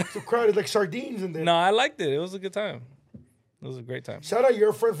Cita. So crowded, like sardines in there. No, I liked it. It was a good time. It was a great time. Shout out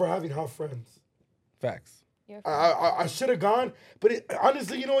your friend for having hot friends. Facts. I should have gone, but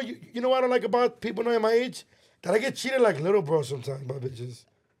honestly, you know what I don't like about people knowing my age? That I get cheated like little bro sometimes by bitches.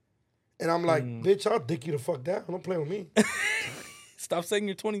 And I'm like, bitch, I'll dick you the fuck down. Don't play with me. Stop saying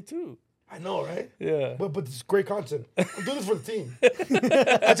you're 22. I know, right? Yeah. But this is great content. I'm doing this for the team.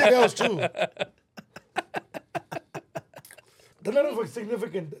 I take L's too. They're not a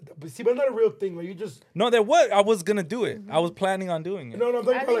significant, but not a real thing. Like you just No, there was. I was going to do it. I was planning on doing it. no. I'm talking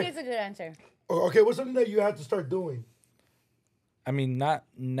I about think like it's a good answer. okay. What's something that you had to start doing? I mean, not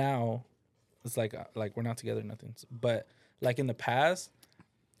now. It's like we're not together, nothing. But like in the past,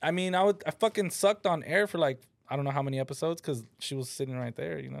 I mean, I fucking sucked on air for like, I don't know how many episodes because she was sitting right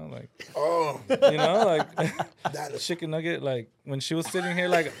there, you know, like, you know, like chicken nugget. Like when she was sitting here,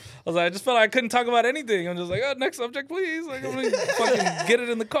 like, I was like, I just felt like I couldn't talk about anything. I'm just like, oh, next subject, please. Like, I'm gonna fucking get it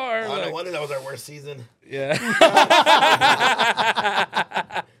in the car. Oh, like, no wonder that was our worst season. Yeah.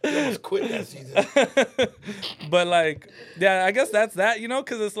 We almost quit that season. But like, yeah, I guess that's that, you know,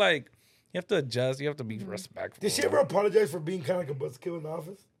 because it's like you have to adjust, you have to be respectful. Did she ever apologize for being kind of like a buzzkill in the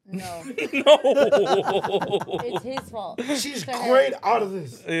office? No. No. It's his fault. She's great out of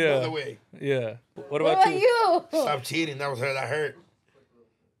this. Yeah. By the way. Yeah. What What about about you? you? Stop cheating. That was her that hurt.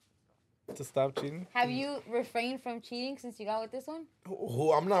 To stop cheating? Have you refrained from cheating since you got with this one?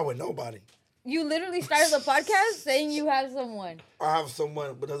 Who? I'm not with nobody. You literally started the podcast saying you have someone. I have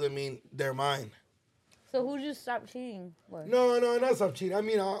someone, but doesn't mean they're mine. So who just stopped cheating? What? No, not stop cheating. I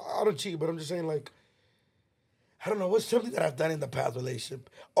mean, I don't cheat, but I'm just saying, like, I don't know. What's something that I've done in the past relationship?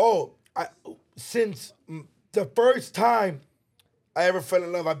 Oh, since the first time I ever fell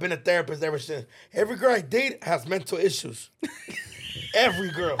in love, I've been a therapist ever since. Every girl I date has mental issues. Every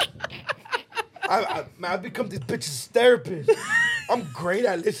girl. I've become this bitch's therapist. I'm great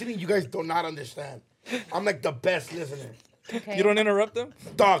at listening. You guys do not understand. I'm like the best listener. Okay. You don't interrupt them?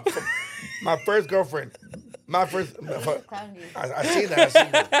 Dog, my first girlfriend. I seen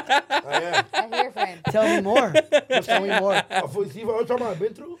that. I am. I hear, friend. Tell me more. Just tell me more. See what I'm talking about I've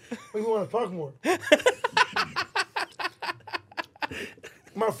been through? Make me want to talk more.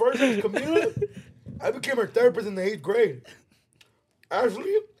 My first was Camila. I became her therapist in the 8th grade.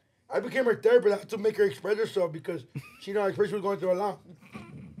 Actually, I became her therapist. I had to make her express herself because she know she was going through a lot.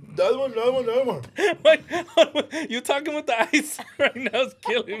 The other one. Wait, you talking with the ice right now is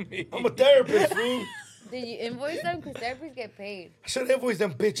killing me. I'm a therapist, fool. Did you invoice them? Because therapists get paid. I should invoice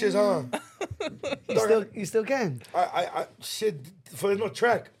them bitches, huh? You still can. Shit, there's no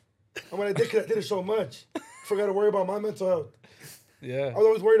track. And when I did it so much. Forgot to worry about my mental health. Yeah. I was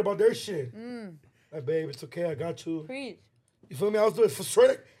always worried about their shit. Like, babe, it's okay, I got you. Preach. You feel me? I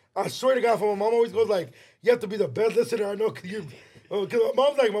swear to God, for my mom always goes like, you have to be the best listener I know. Cause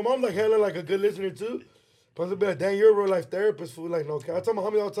my mom's like hella like a good listener too. But I'll be like, dang, you're a real life therapist, fool. Like, no, I tell my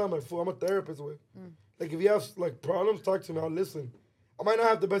homie all the time, like, fool, I'm a therapist with. Like, if you have like problems, talk to me. I'll listen. I might not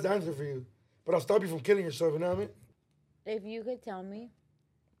have the best answer for you, but I'll stop you from killing yourself. You know what I mean? If you could tell me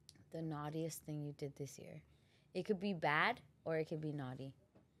the naughtiest thing you did this year, it could be bad or it could be naughty.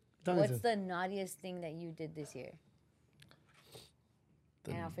 What's the naughtiest thing that you did this year?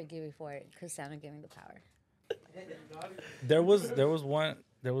 And I'll forgive you for it because Santa gave me the power. There was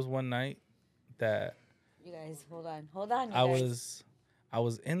one night that You guys, hold on. I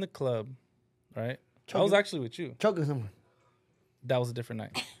was in the club, right? I was actually with you. Choking someone. That was a different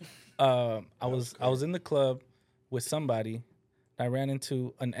night. I was in the club with somebody. I ran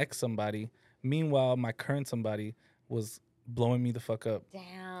into an ex somebody. Meanwhile, my current somebody was blowing me the fuck up.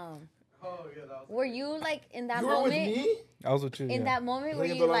 Damn. Oh, yeah, were you like in that you moment? Were with me? I was with you. In that moment, were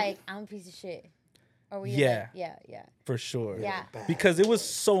you like, I'm a piece of shit? Or were you yeah. Like, yeah. For sure. Yeah. Because it was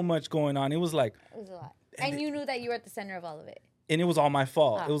so much going on. It was like. It was a lot. And you knew that you were at the center of all of it. And it was all my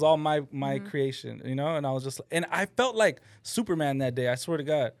fault. It was all my creation, you know? And I was just, and I felt like Superman that day, I swear to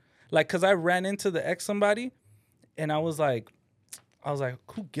God. Like, cause I ran into the ex somebody and I was like,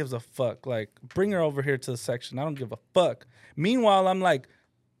 who gives a fuck? Like, bring her over here to the section. I don't give a fuck. Meanwhile, I'm like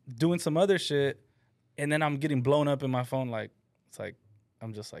doing some other shit and then I'm getting blown up in my phone. Like, it's like,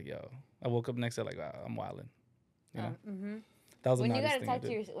 I'm just like, yo. I woke up next day like, wow, I'm wilding. You know? That was when the you nicest gotta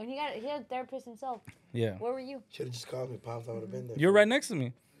thing talk to when he had a therapist himself. Yeah. Where were you? Should have just called me, Pops. I would have been there. You're right next to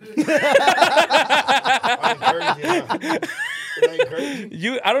me.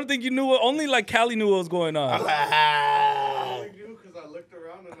 I don't think you knew what, only like Callie knew what was going on. I only knew because I looked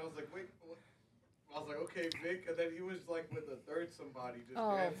around and I was like, wait. I was like, okay, Vic, and then he was like with the third somebody just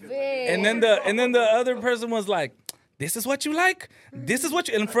dancing. Vic. And then the other person was like, this is what you like? This is what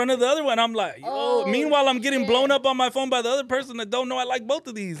you in front of the other one. I'm like, yo. Meanwhile, I'm getting blown up on my phone by the other person that don't know I like both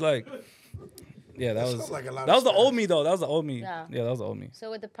of these. Like, yeah, that was the old me though. That was the old me. Yeah, that was the old me. So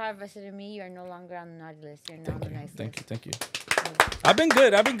with the power vested in me, you are no longer on the naughty list. You're now on the nice list. Thank you. I've been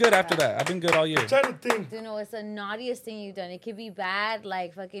good after that. I've been good all year. I'm trying to think. You know, it's the naughtiest thing you've done. It could be bad,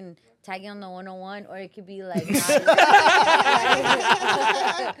 like fucking tagging on the 101, or it could be like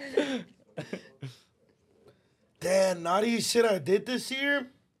Damn, naughty shit I did this year.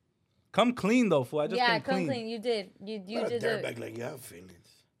 Come clean though, fool. I just came come clean. You did. You did it. Back like you have feelings.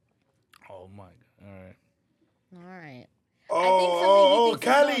 Oh my God. All right. Oh,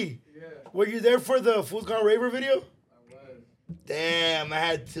 Cali. Yeah. Were you there for the Fools Gone Raver video? I was. Damn, I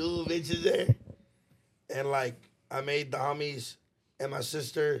had 2 bitches there. And like, I made the homies and my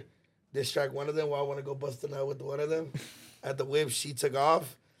sister distract one of them while I want to go bust a nut with one of them. At the whip, she took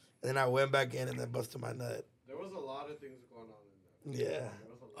off. And then I went back in and then busted my nut. There was a lot of things going on in there. Yeah.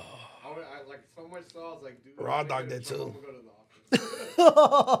 I like so much so I was like, dude. Raw Dog did too.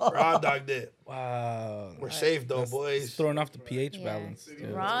 Raw Dog did. Wow. We're safe though, boys. Throwing off the pH balance. Yeah,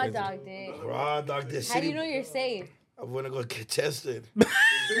 Raw Dog did. Raw Dog did. How do you know you're safe? I'm gonna go get tested.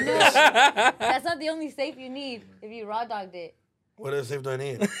 That's not the only safe you need if you Raw Dogged it. What other safe do I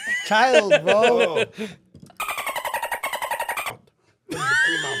need? Child, bro.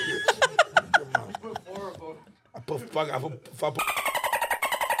 I put fuck.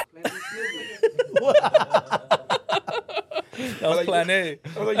 That was plan A.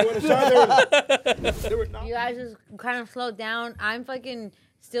 I was like, you want to shot? You guys just kind of slow down. I'm fucking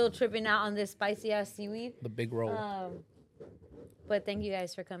still tripping out on this spicy ass seaweed. The big roll. But thank you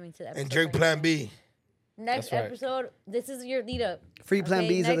guys for coming to the episode. And drink Plan B. Next episode, this is your lead up. Free Plan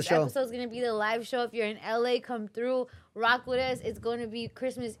B's of the show. Next episode is going to be the live show. If you're in LA, come through, rock with us. It's going to be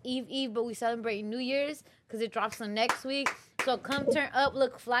Christmas Eve, but we celebrate New Year's because it drops on next week. So come turn up,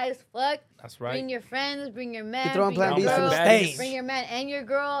 look fly as fuck. That's right. Bring your friends, bring your man, throwing bring Plan your B's girl, to the stage. bring your man and your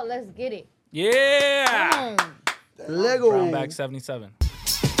girl. Let's get it. Yeah. Come on. Lego. Brown bag 77.